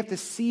sees them. We have to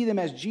see them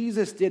as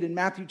Jesus did in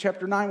Matthew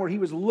chapter 9, where He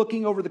was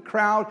looking over the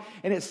crowd,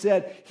 and it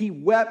said He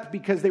wept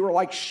because they were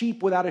like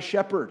sheep without a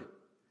shepherd.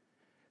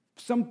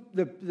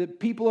 The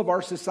people of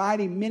our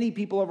society, many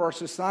people of our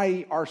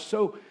society are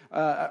so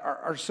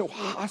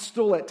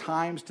hostile at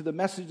times to the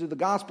message of the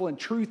gospel and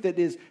truth that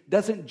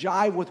doesn't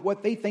jive with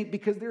what they think,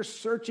 because they're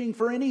searching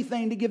for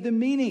anything to give them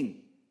meaning.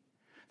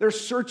 They're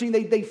searching,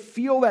 they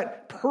feel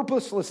that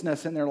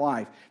purposelessness in their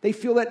life. They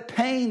feel that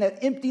pain,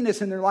 that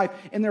emptiness in their life,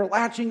 and they're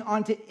latching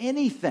onto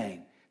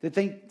anything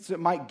that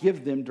might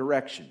give them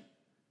direction.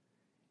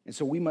 And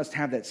so we must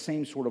have that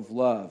same sort of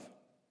love,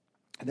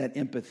 that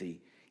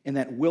empathy, and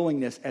that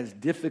willingness, as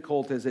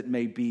difficult as it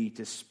may be,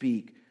 to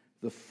speak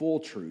the full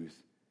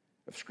truth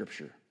of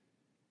Scripture.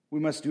 We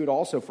must do it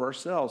also for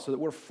ourselves so that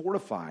we're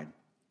fortified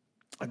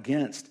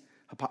against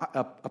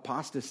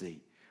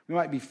apostasy. We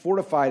might be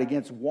fortified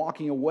against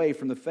walking away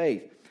from the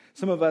faith.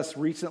 Some of us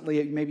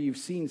recently, maybe you've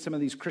seen some of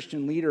these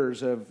Christian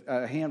leaders,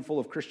 a handful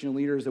of Christian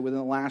leaders that within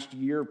the last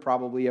year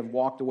probably have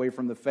walked away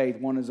from the faith.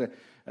 One is a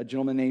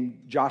gentleman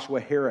named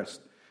Joshua Harris,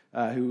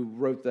 who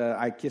wrote the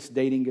I Kiss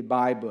Dating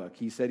Goodbye book.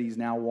 He said he's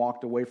now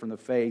walked away from the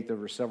faith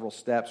over several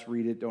steps.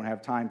 Read it. Don't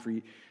have time for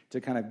you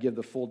to kind of give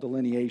the full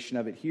delineation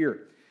of it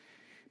here.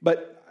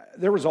 But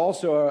there was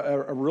also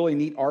a really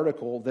neat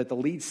article that the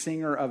lead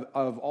singer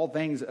of all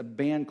things, a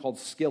band called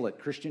Skillet,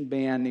 Christian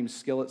band named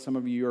Skillet. Some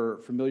of you are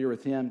familiar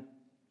with him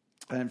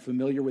and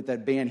familiar with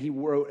that band. He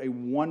wrote a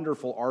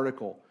wonderful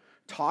article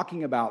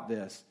talking about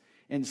this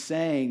and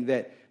saying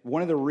that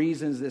one of the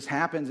reasons this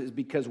happens is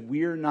because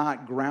we're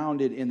not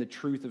grounded in the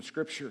truth of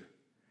Scripture.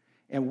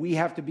 And we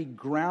have to be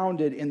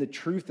grounded in the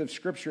truth of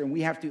Scripture, and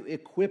we have to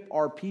equip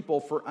our people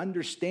for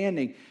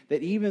understanding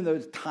that even though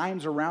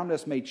times around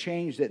us may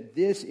change, that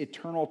this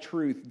eternal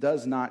truth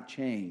does not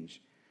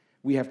change.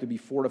 We have to be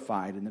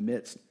fortified in the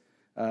midst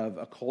of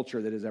a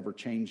culture that is ever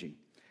changing.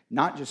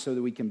 Not just so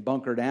that we can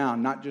bunker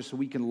down, not just so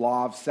we can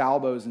lob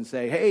salvos and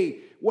say, hey,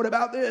 what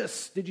about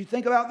this? Did you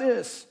think about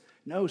this?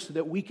 No, so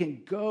that we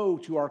can go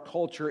to our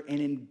culture and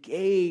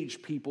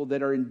engage people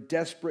that are in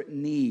desperate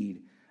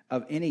need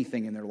of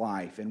anything in their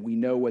life, and we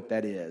know what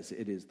that is.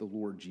 It is the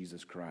Lord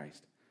Jesus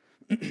Christ.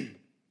 So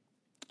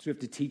we have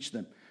to teach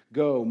them.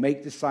 Go,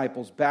 make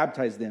disciples,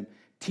 baptize them,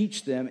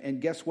 teach them, and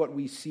guess what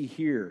we see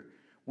here?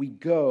 We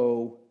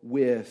go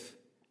with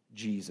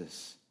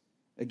Jesus.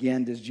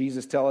 Again, does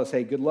Jesus tell us,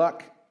 hey, good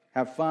luck,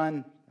 have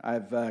fun,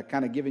 I've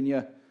kind of given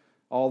you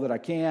all that I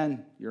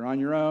can, you're on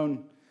your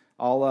own,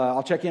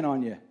 I'll check in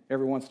on you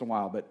every once in a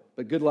while,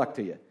 but good luck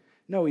to you.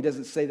 No, he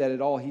doesn't say that at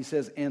all. He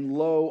says, and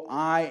lo,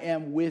 I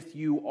am with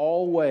you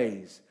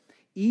always,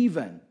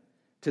 even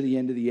to the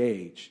end of the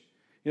age.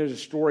 There's a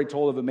story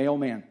told of a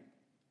mailman.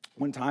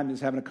 One time he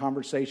was having a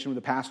conversation with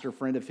a pastor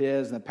friend of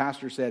his, and the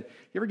pastor said,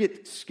 you ever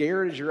get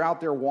scared as you're out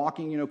there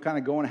walking, kind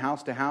of going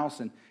house to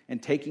house and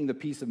taking the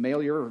piece of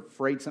mail? You're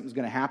afraid something's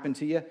going to happen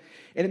to you?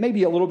 And it may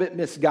be a little bit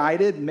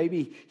misguided, and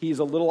maybe he's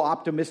a little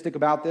optimistic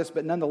about this,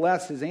 but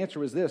nonetheless, his answer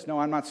was this: no,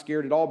 I'm not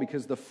scared at all,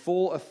 because the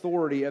full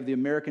authority of the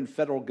American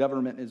federal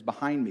government is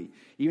behind me.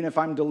 Even if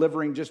I'm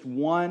delivering just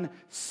one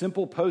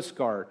simple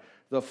postcard,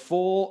 the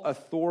full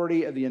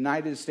authority of the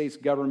United States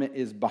government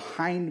is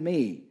behind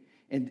me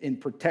in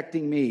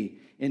protecting me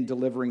in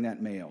delivering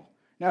that mail.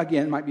 Now,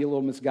 again, it might be a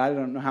little misguided.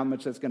 I don't know how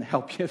much that's going to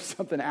help you if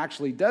something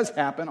actually does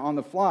happen on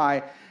the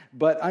fly,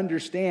 but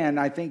understand,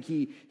 I think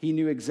he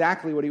knew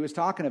exactly what he was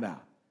talking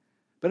about.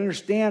 But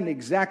understand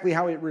exactly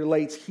how it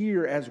relates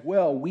here as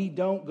well. We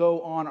don't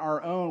go on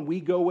our own. We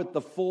go with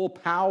the full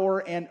power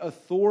and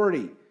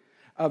authority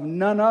of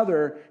none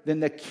other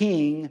than the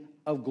King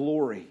of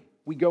glory.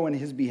 We go in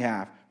his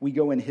behalf. We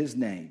go in his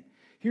name.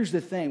 Here's the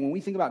thing. When we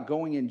think about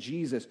going in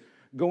Jesus,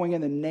 going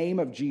in the name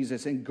of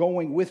Jesus and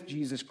going with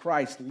Jesus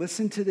Christ,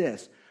 listen to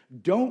this.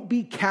 Don't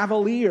be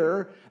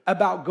cavalier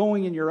about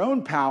going in your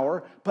own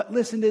power, but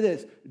listen to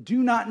this.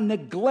 Do not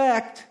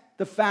neglect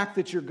the fact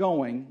that you're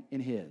going in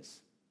his.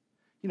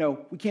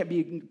 We can't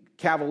be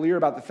cavalier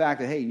about the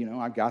fact that, hey,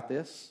 I've got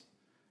this.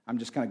 I'm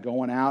just kind of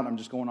going out. I'm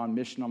just going on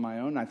mission on my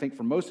own. And I think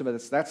for most of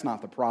us, that's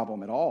not the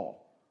problem at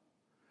all.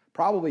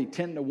 Probably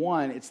 10 to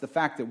 1, it's the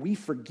fact that we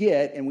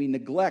forget and we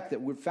neglect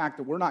the fact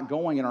that we're not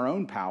going in our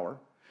own power.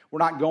 We're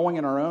not going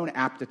in our own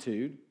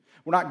aptitude.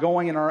 We're not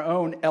going in our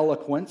own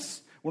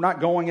eloquence. We're not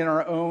going in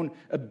our own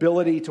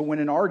ability to win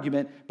an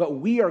argument, but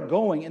we are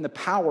going in the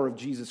power of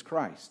Jesus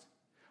Christ.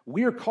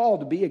 We are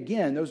called to be,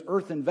 again, those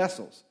earthen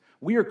vessels.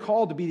 We are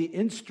called to be the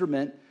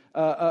instrument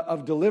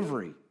of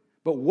delivery.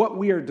 But what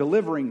we are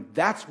delivering,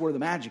 that's where the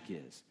magic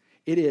is.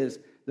 It is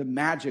the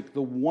magic,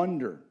 the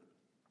wonder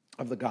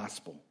of the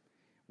gospel.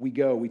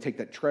 We take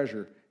that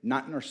treasure,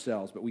 not in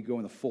ourselves, but we go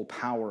in the full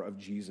power of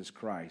Jesus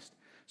Christ.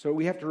 So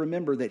we have to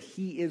remember that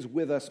he is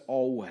with us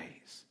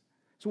always.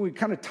 So when we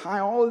kind of tie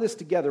all of this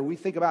together, we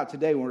think about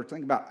today when we're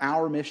thinking about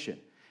our mission,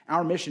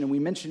 and we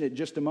mentioned it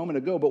just a moment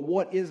ago, but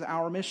what is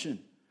our mission?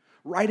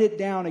 Write it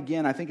down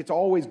again. I think it's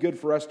always good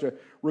for us to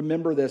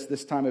remember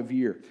this time of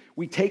year.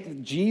 We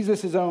take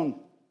Jesus' own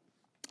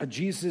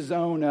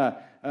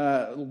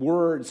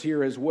words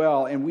here as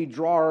well, and we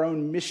draw our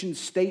own mission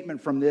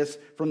statement from this,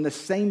 from the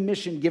same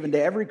mission given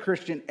to every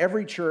Christian,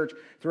 every church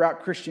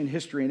throughout Christian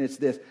history, and it's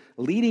this: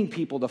 leading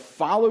people to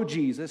follow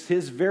Jesus,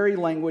 his very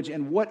language,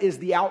 and what is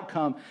the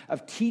outcome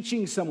of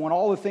teaching someone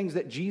all the things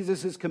that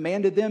Jesus has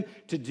commanded them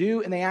to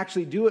do, and they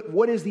actually do it.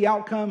 What is the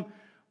outcome?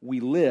 We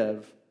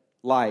live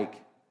like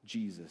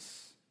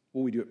Jesus.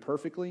 Will we do it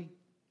perfectly?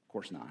 Of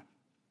course not.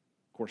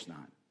 Of course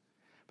not.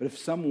 But if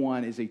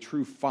someone is a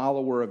true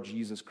follower of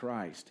Jesus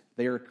Christ,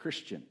 they are a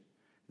Christian,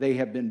 they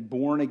have been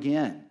born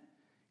again,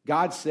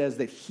 God says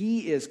that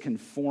he is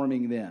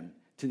conforming them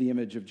to the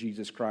image of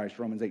Jesus Christ,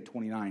 Romans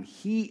 8:29.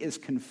 He is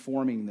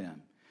conforming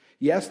them.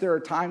 Yes, there are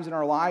times in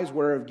our lives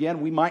where,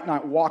 again, we might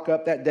not walk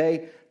up that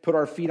day, put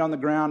our feet on the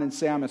ground and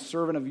say, I'm a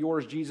servant of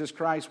yours, Jesus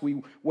Christ.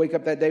 We wake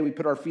up that day, we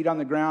put our feet on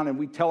the ground and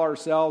we tell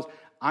ourselves,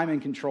 I'm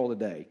in control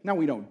today. Now,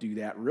 we don't do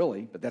that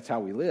really, but that's how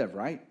we live,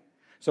 right?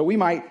 So we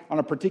might, on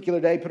a particular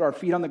day, put our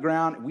feet on the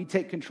ground. We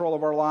take control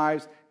of our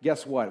lives.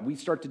 Guess what? We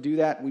start to do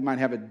that, we might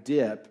have a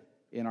dip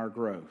in our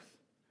growth.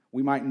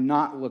 We might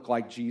not look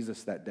like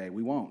Jesus that day.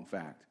 We won't, in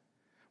fact.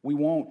 We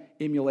won't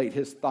emulate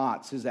his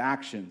thoughts, his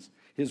actions,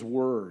 his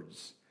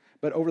words.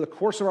 But over the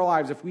course of our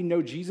lives, if we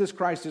know Jesus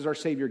Christ is our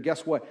Savior,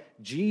 guess what?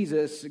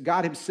 Jesus,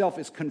 God himself,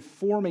 is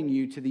conforming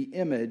you to the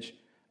image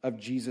of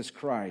Jesus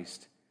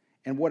Christ.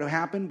 And what will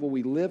happen? Will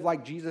we live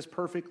like Jesus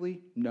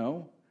perfectly?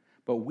 No.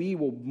 But we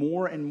will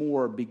more and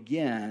more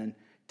begin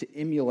to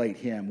emulate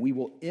him. We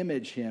will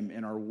image him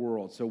in our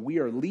world. So we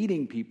are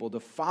leading people to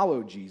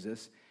follow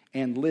Jesus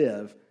and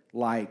live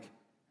like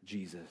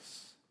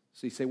Jesus.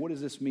 So you say, what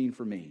does this mean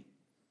for me?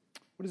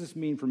 What does this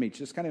mean for me?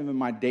 Just kind of in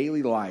my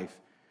daily life.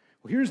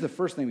 Well, here's the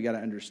first thing we got to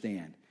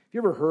understand. Have you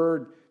ever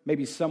heard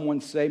maybe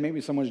someone say,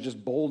 maybe someone's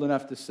just bold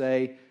enough to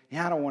say,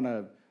 yeah,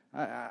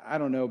 I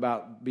don't know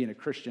about being a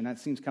Christian. That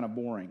seems kind of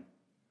boring.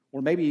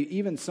 Or maybe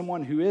even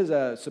someone who is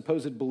a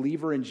supposed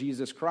believer in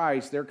Jesus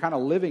Christ, they're kind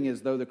of living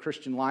as though the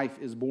Christian life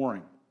is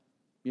boring.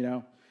 You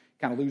know,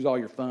 kind of lose all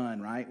your fun,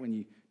 right, when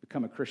you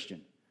become a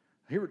Christian.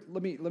 Here,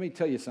 let me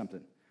tell you something.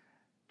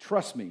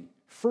 Trust me,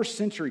 first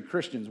century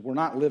Christians were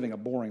not living a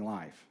boring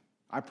life.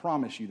 I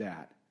promise you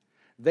that.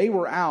 They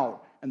were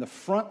out in the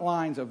front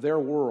lines of their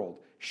world,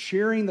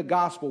 sharing the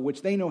gospel,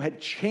 which they know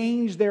had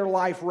changed their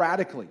life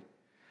radically.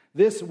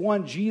 This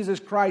one,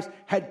 Jesus Christ,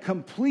 had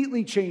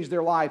completely changed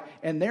their life,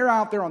 and they're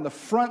out there on the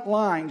front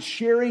lines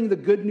sharing the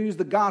good news,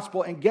 the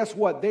gospel, and guess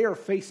what? They are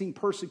facing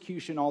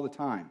persecution all the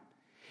time.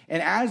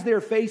 And as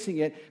they're facing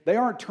it, they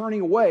aren't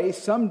turning away.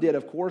 Some did,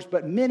 of course,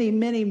 but many,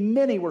 many,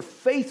 many were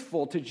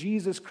faithful to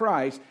Jesus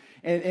Christ,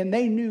 and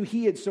they knew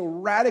he had so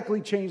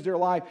radically changed their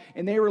life,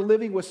 and they were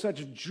living with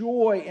such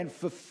joy and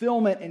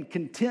fulfillment and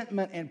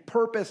contentment and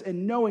purpose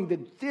and knowing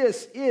that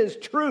this is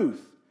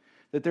truth,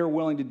 that they're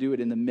willing to do it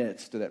in the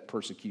midst of that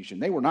persecution.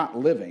 They were not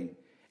living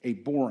a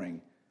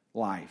boring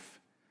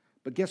life.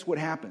 But guess what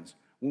happens?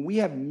 When we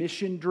have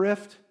mission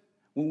drift,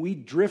 when we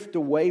drift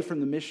away from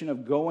the mission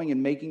of going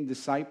and making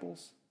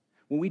disciples,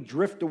 when we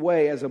drift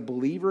away as a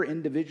believer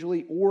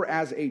individually or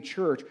as a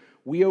church,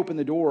 we open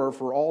the door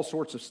for all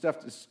sorts of stuff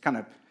to kind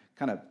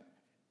of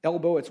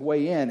elbow its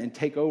way in and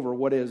take over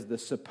what is the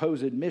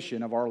supposed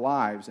mission of our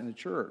lives in the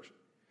church.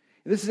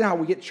 And this is how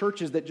we get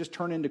churches that just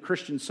turn into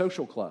Christian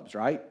social clubs,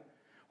 right?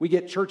 We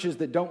get churches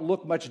that don't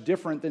look much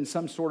different than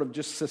some sort of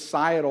just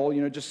societal,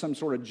 just some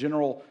sort of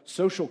general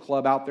social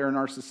club out there in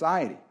our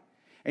society.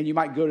 And you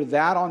might go to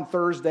that on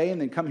Thursday and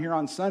then come here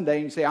on Sunday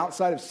and you say,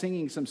 outside of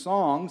singing some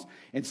songs,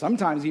 and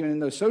sometimes even in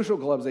those social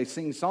clubs they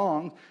sing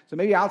songs, so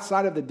maybe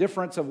outside of the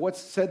difference of what's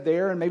said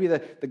there, and maybe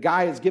the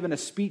guy is given a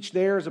speech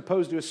there as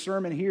opposed to a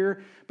sermon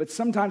here, but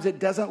sometimes it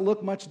doesn't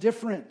look much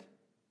different.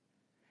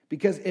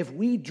 Because if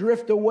we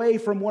drift away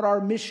from what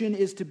our mission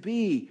is to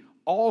be,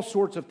 all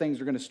sorts of things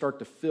are going to start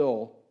to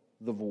fill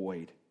the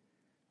void.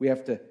 We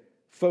have to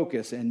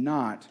focus and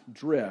not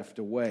drift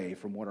away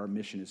from what our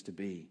mission is to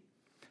be.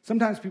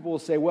 Sometimes people will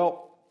say,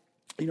 well,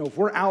 if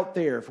we're out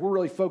there, if we're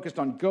really focused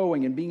on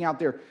going and being out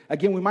there,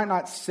 again, we might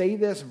not say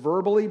this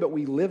verbally, but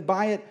we live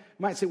by it.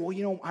 We might say,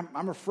 well,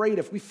 I'm afraid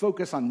if we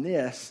focus on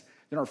this,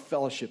 then our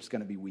fellowship's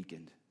going to be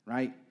weakened,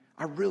 right?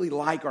 I really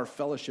like our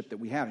fellowship that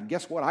we have. And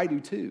guess what? I do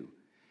too.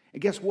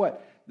 And guess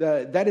what?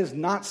 That is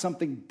not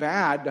something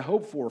bad to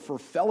hope for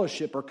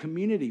fellowship or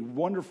community,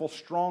 wonderful,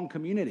 strong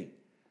community.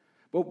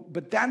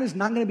 But that is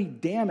not going to be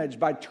damaged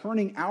by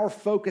turning our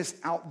focus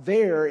out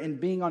there and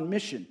being on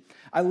mission.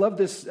 I love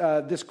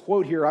this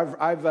quote here.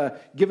 I've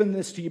given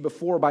this to you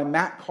before by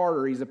Matt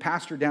Carter. He's a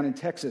pastor down in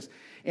Texas.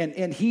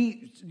 And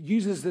he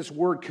uses this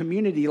word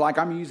community like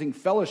I'm using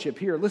fellowship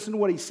here. Listen to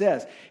what he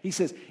says. He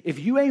says, if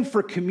you aim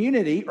for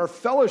community or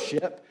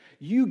fellowship,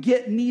 you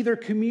get neither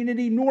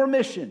community nor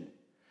mission.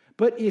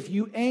 But if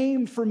you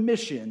aim for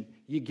mission,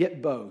 you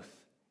get both,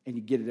 and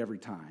you get it every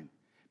time.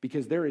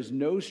 Because there is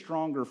no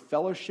stronger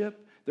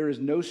fellowship, there is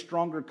no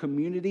stronger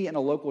community in a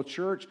local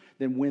church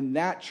than when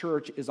that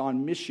church is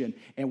on mission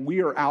and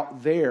we are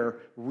out there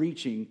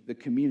reaching the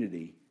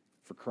community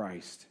for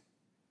Christ.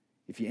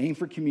 If you aim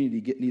for community,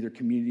 you get neither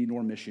community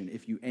nor mission.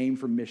 If you aim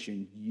for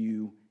mission,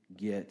 you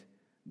get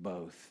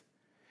both.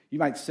 You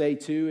might say,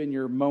 too, in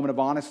your moment of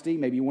honesty,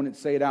 maybe you wouldn't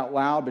say it out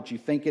loud, but you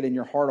think it in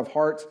your heart of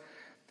hearts,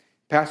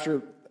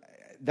 Pastor,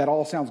 that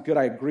all sounds good.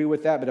 I agree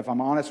with that. But if I'm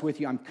honest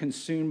with you, I'm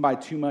consumed by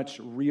too much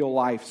real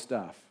life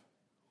stuff.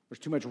 There's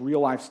too much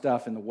real life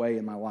stuff in the way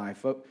in my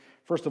life.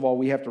 First of all,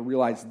 we have to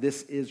realize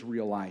this is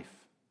real life.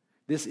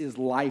 This is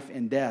life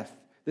and death.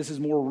 This is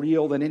more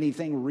real than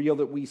anything real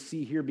that we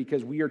see here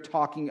because we are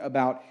talking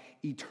about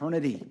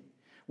eternity.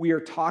 We are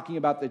talking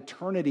about the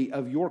eternity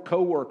of your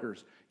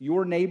coworkers,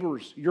 your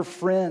neighbors, your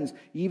friends,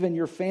 even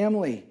your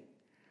family.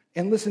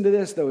 And listen to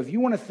this, though. If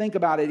you want to think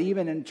about it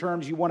even in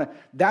terms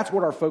that's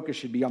what our focus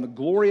should be, on the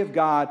glory of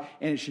God,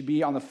 and it should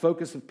be on the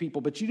focus of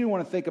people. But you do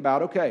want to think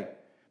about, okay,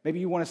 maybe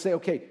you want to say,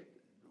 okay,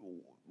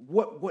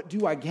 what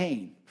do I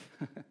gain?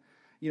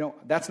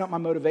 That's not my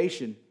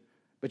motivation.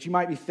 But you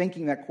might be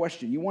thinking that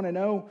question. You want to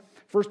know?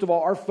 First of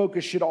all, our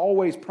focus should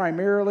always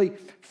primarily,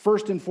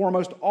 first and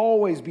foremost,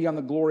 always be on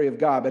the glory of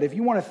God. But if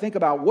you want to think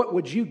about what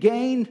would you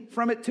gain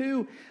from it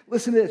too,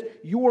 listen to this.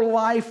 Your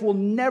life will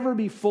never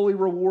be fully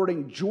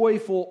rewarding,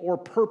 joyful, or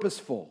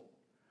purposeful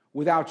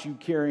without you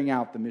carrying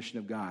out the mission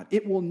of God.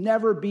 It will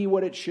never be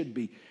what it should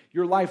be.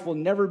 Your life will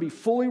never be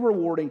fully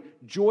rewarding,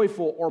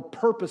 joyful, or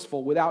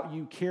purposeful without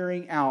you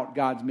carrying out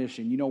God's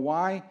mission. You know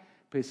why?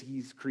 Because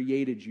He's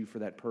created you for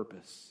that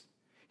purpose.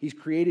 He's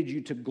created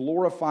you to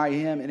glorify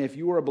Him, and if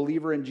you are a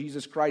believer in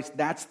Jesus Christ,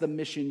 that's the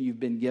mission you've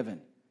been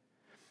given.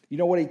 You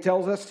know what He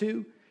tells us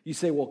to? You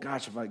say, well,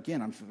 gosh, if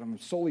I'm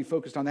solely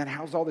focused on that,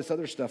 how's all this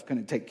other stuff going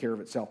to take care of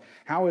itself?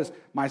 How is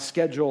my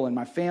schedule and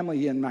my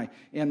family and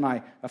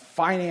my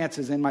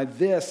finances and my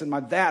this and my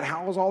that,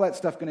 how is all that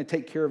stuff going to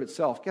take care of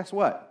itself? Guess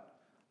what?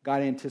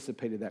 God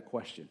anticipated that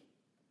question.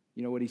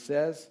 You know what He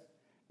says?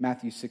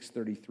 Matthew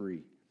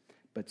 6:33.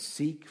 But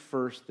seek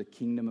first the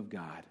kingdom of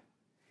God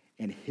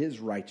and His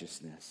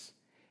righteousness,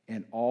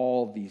 and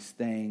all these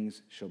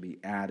things shall be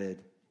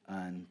added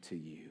unto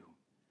you.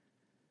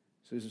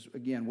 So this is,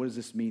 again, what does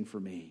this mean for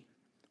me?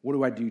 What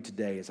do I do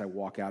today as I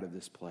walk out of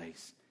this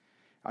place?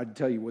 I'd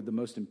tell you what the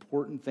most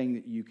important thing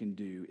that you can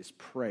do is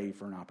pray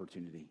for an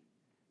opportunity.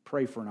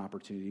 Pray for an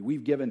opportunity.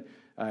 We've given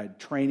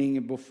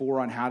training before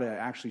on how to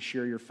actually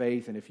share your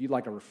faith, and if you'd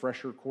like a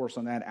refresher course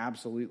on that,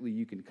 absolutely,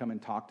 you can come and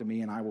talk to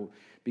me, and I will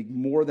be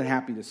more than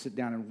happy to sit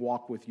down and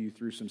walk with you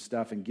through some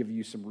stuff and give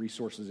you some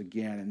resources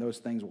again, and those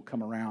things will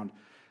come around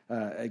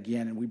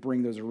again, and we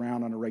bring those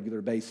around on a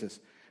regular basis.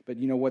 But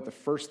you know what? The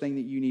first thing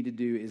that you need to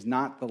do is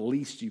not the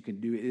least you can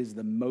do, it is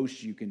the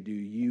most you can do.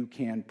 You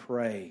can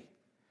pray.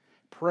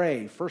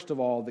 Pray, first of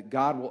all, that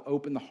God will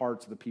open the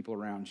hearts of the people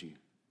around you.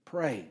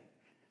 Pray.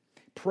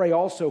 Pray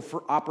also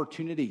for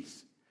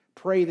opportunities.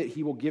 Pray that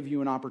He will give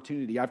you an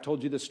opportunity. I've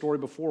told you this story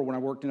before. When I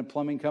worked in a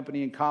plumbing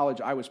company in college,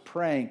 I was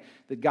praying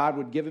that God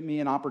would give me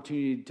an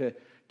opportunity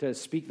to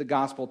speak the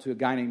gospel to a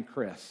guy named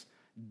Chris.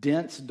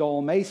 Dense,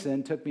 dull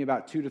mason. Took me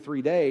about 2 to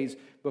 3 days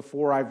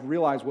before I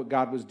realized what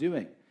God was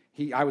doing.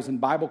 I was in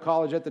Bible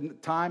college at the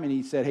time, and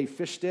he said, hey,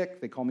 fish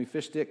stick. They call me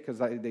fish stick because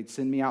they'd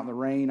send me out in the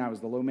rain. I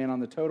was the low man on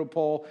the totem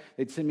pole.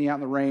 They'd send me out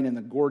in the rain in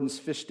the Gordon's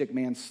fish stick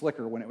man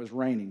slicker when it was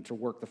raining to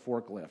work the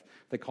forklift.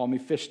 They call me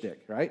fish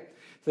stick, right?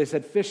 So they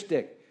said, fish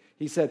stick.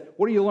 He said,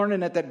 what are you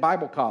learning at that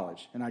Bible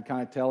college? And I'd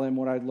kind of tell him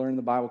what I'd learned in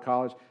the Bible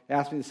college. He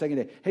asked me the second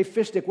day, hey,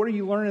 fish stick, what are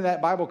you learning at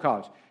that Bible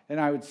college? And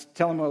I would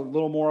tell him a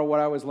little more of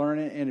what I was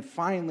learning. And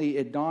finally,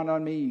 it dawned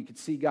on me, you could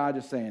see God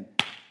just saying,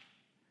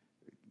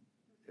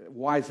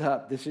 wise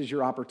up, this is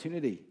your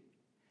opportunity.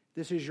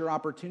 This is your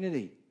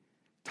opportunity.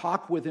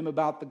 Talk with Him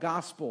about the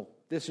gospel.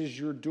 This is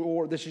your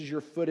door. This is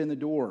your foot in the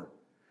door.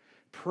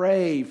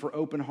 Pray for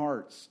open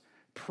hearts.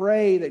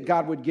 Pray that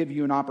God would give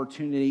you an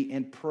opportunity,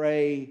 and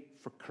pray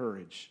for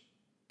courage.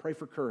 Pray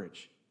for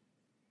courage.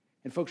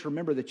 And folks,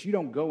 remember that you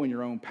don't go in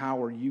your own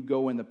power. You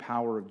go in the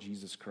power of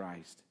Jesus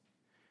Christ.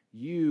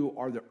 You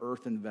are the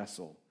earthen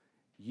vessel.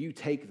 You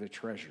take the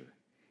treasure.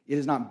 It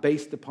is not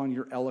based upon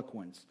your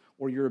eloquence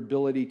or your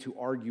ability to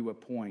argue a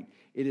point.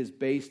 It is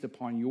based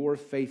upon your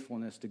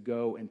faithfulness to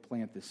go and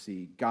plant the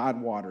seed.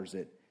 God waters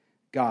it.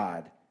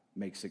 God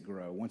makes it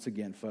grow. Once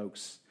again,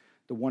 folks,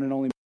 the one and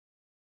only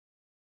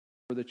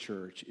for the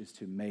church is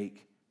to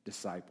make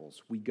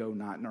disciples. We go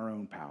not in our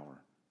own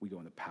power. We go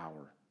in the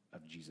power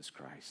of Jesus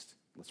Christ.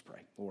 Let's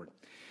pray. Lord,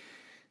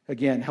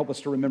 again, help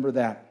us to remember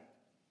that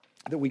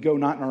we go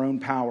not in our own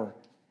power.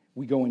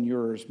 We go in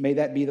yours. May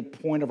that be the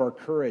point of our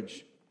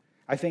courage.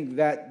 I think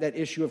that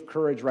issue of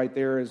courage right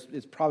there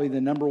is probably the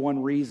number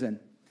one reason,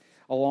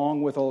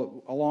 along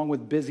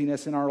with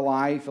busyness in our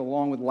life,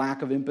 along with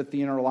lack of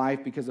empathy in our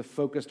life because of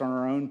focused on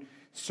our own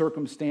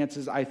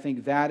circumstances. I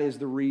think that is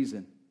the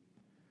reason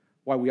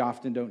why we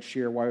often don't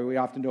share, why we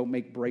often don't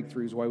make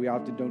breakthroughs, why we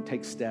often don't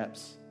take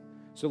steps.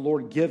 So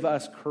Lord, give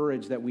us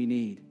courage that we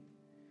need.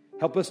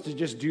 Help us to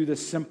just do the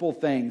simple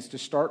things to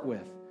start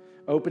with.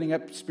 Opening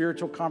up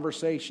spiritual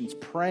conversations,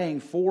 praying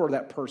for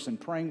that person,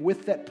 praying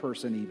with that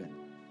person even.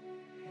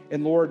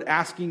 And Lord,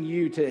 asking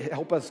you to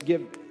help us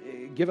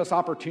give us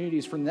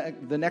opportunities for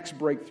the next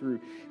breakthrough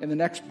and the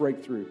next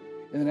breakthrough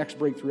and the next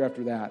breakthrough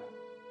after that.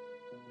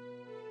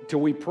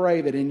 Till we pray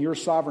that in your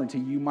sovereignty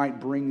you might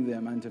bring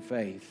them unto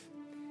faith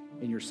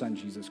in your Son,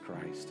 Jesus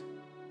Christ.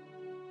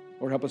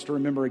 Lord, help us to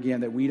remember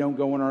again that we don't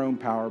go in our own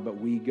power, but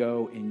we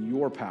go in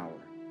your power.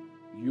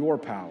 Your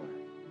power.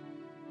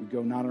 We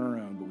go not on our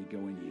own, but we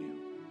go in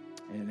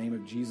you. In the name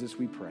of Jesus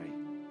we pray.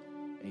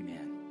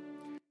 Amen.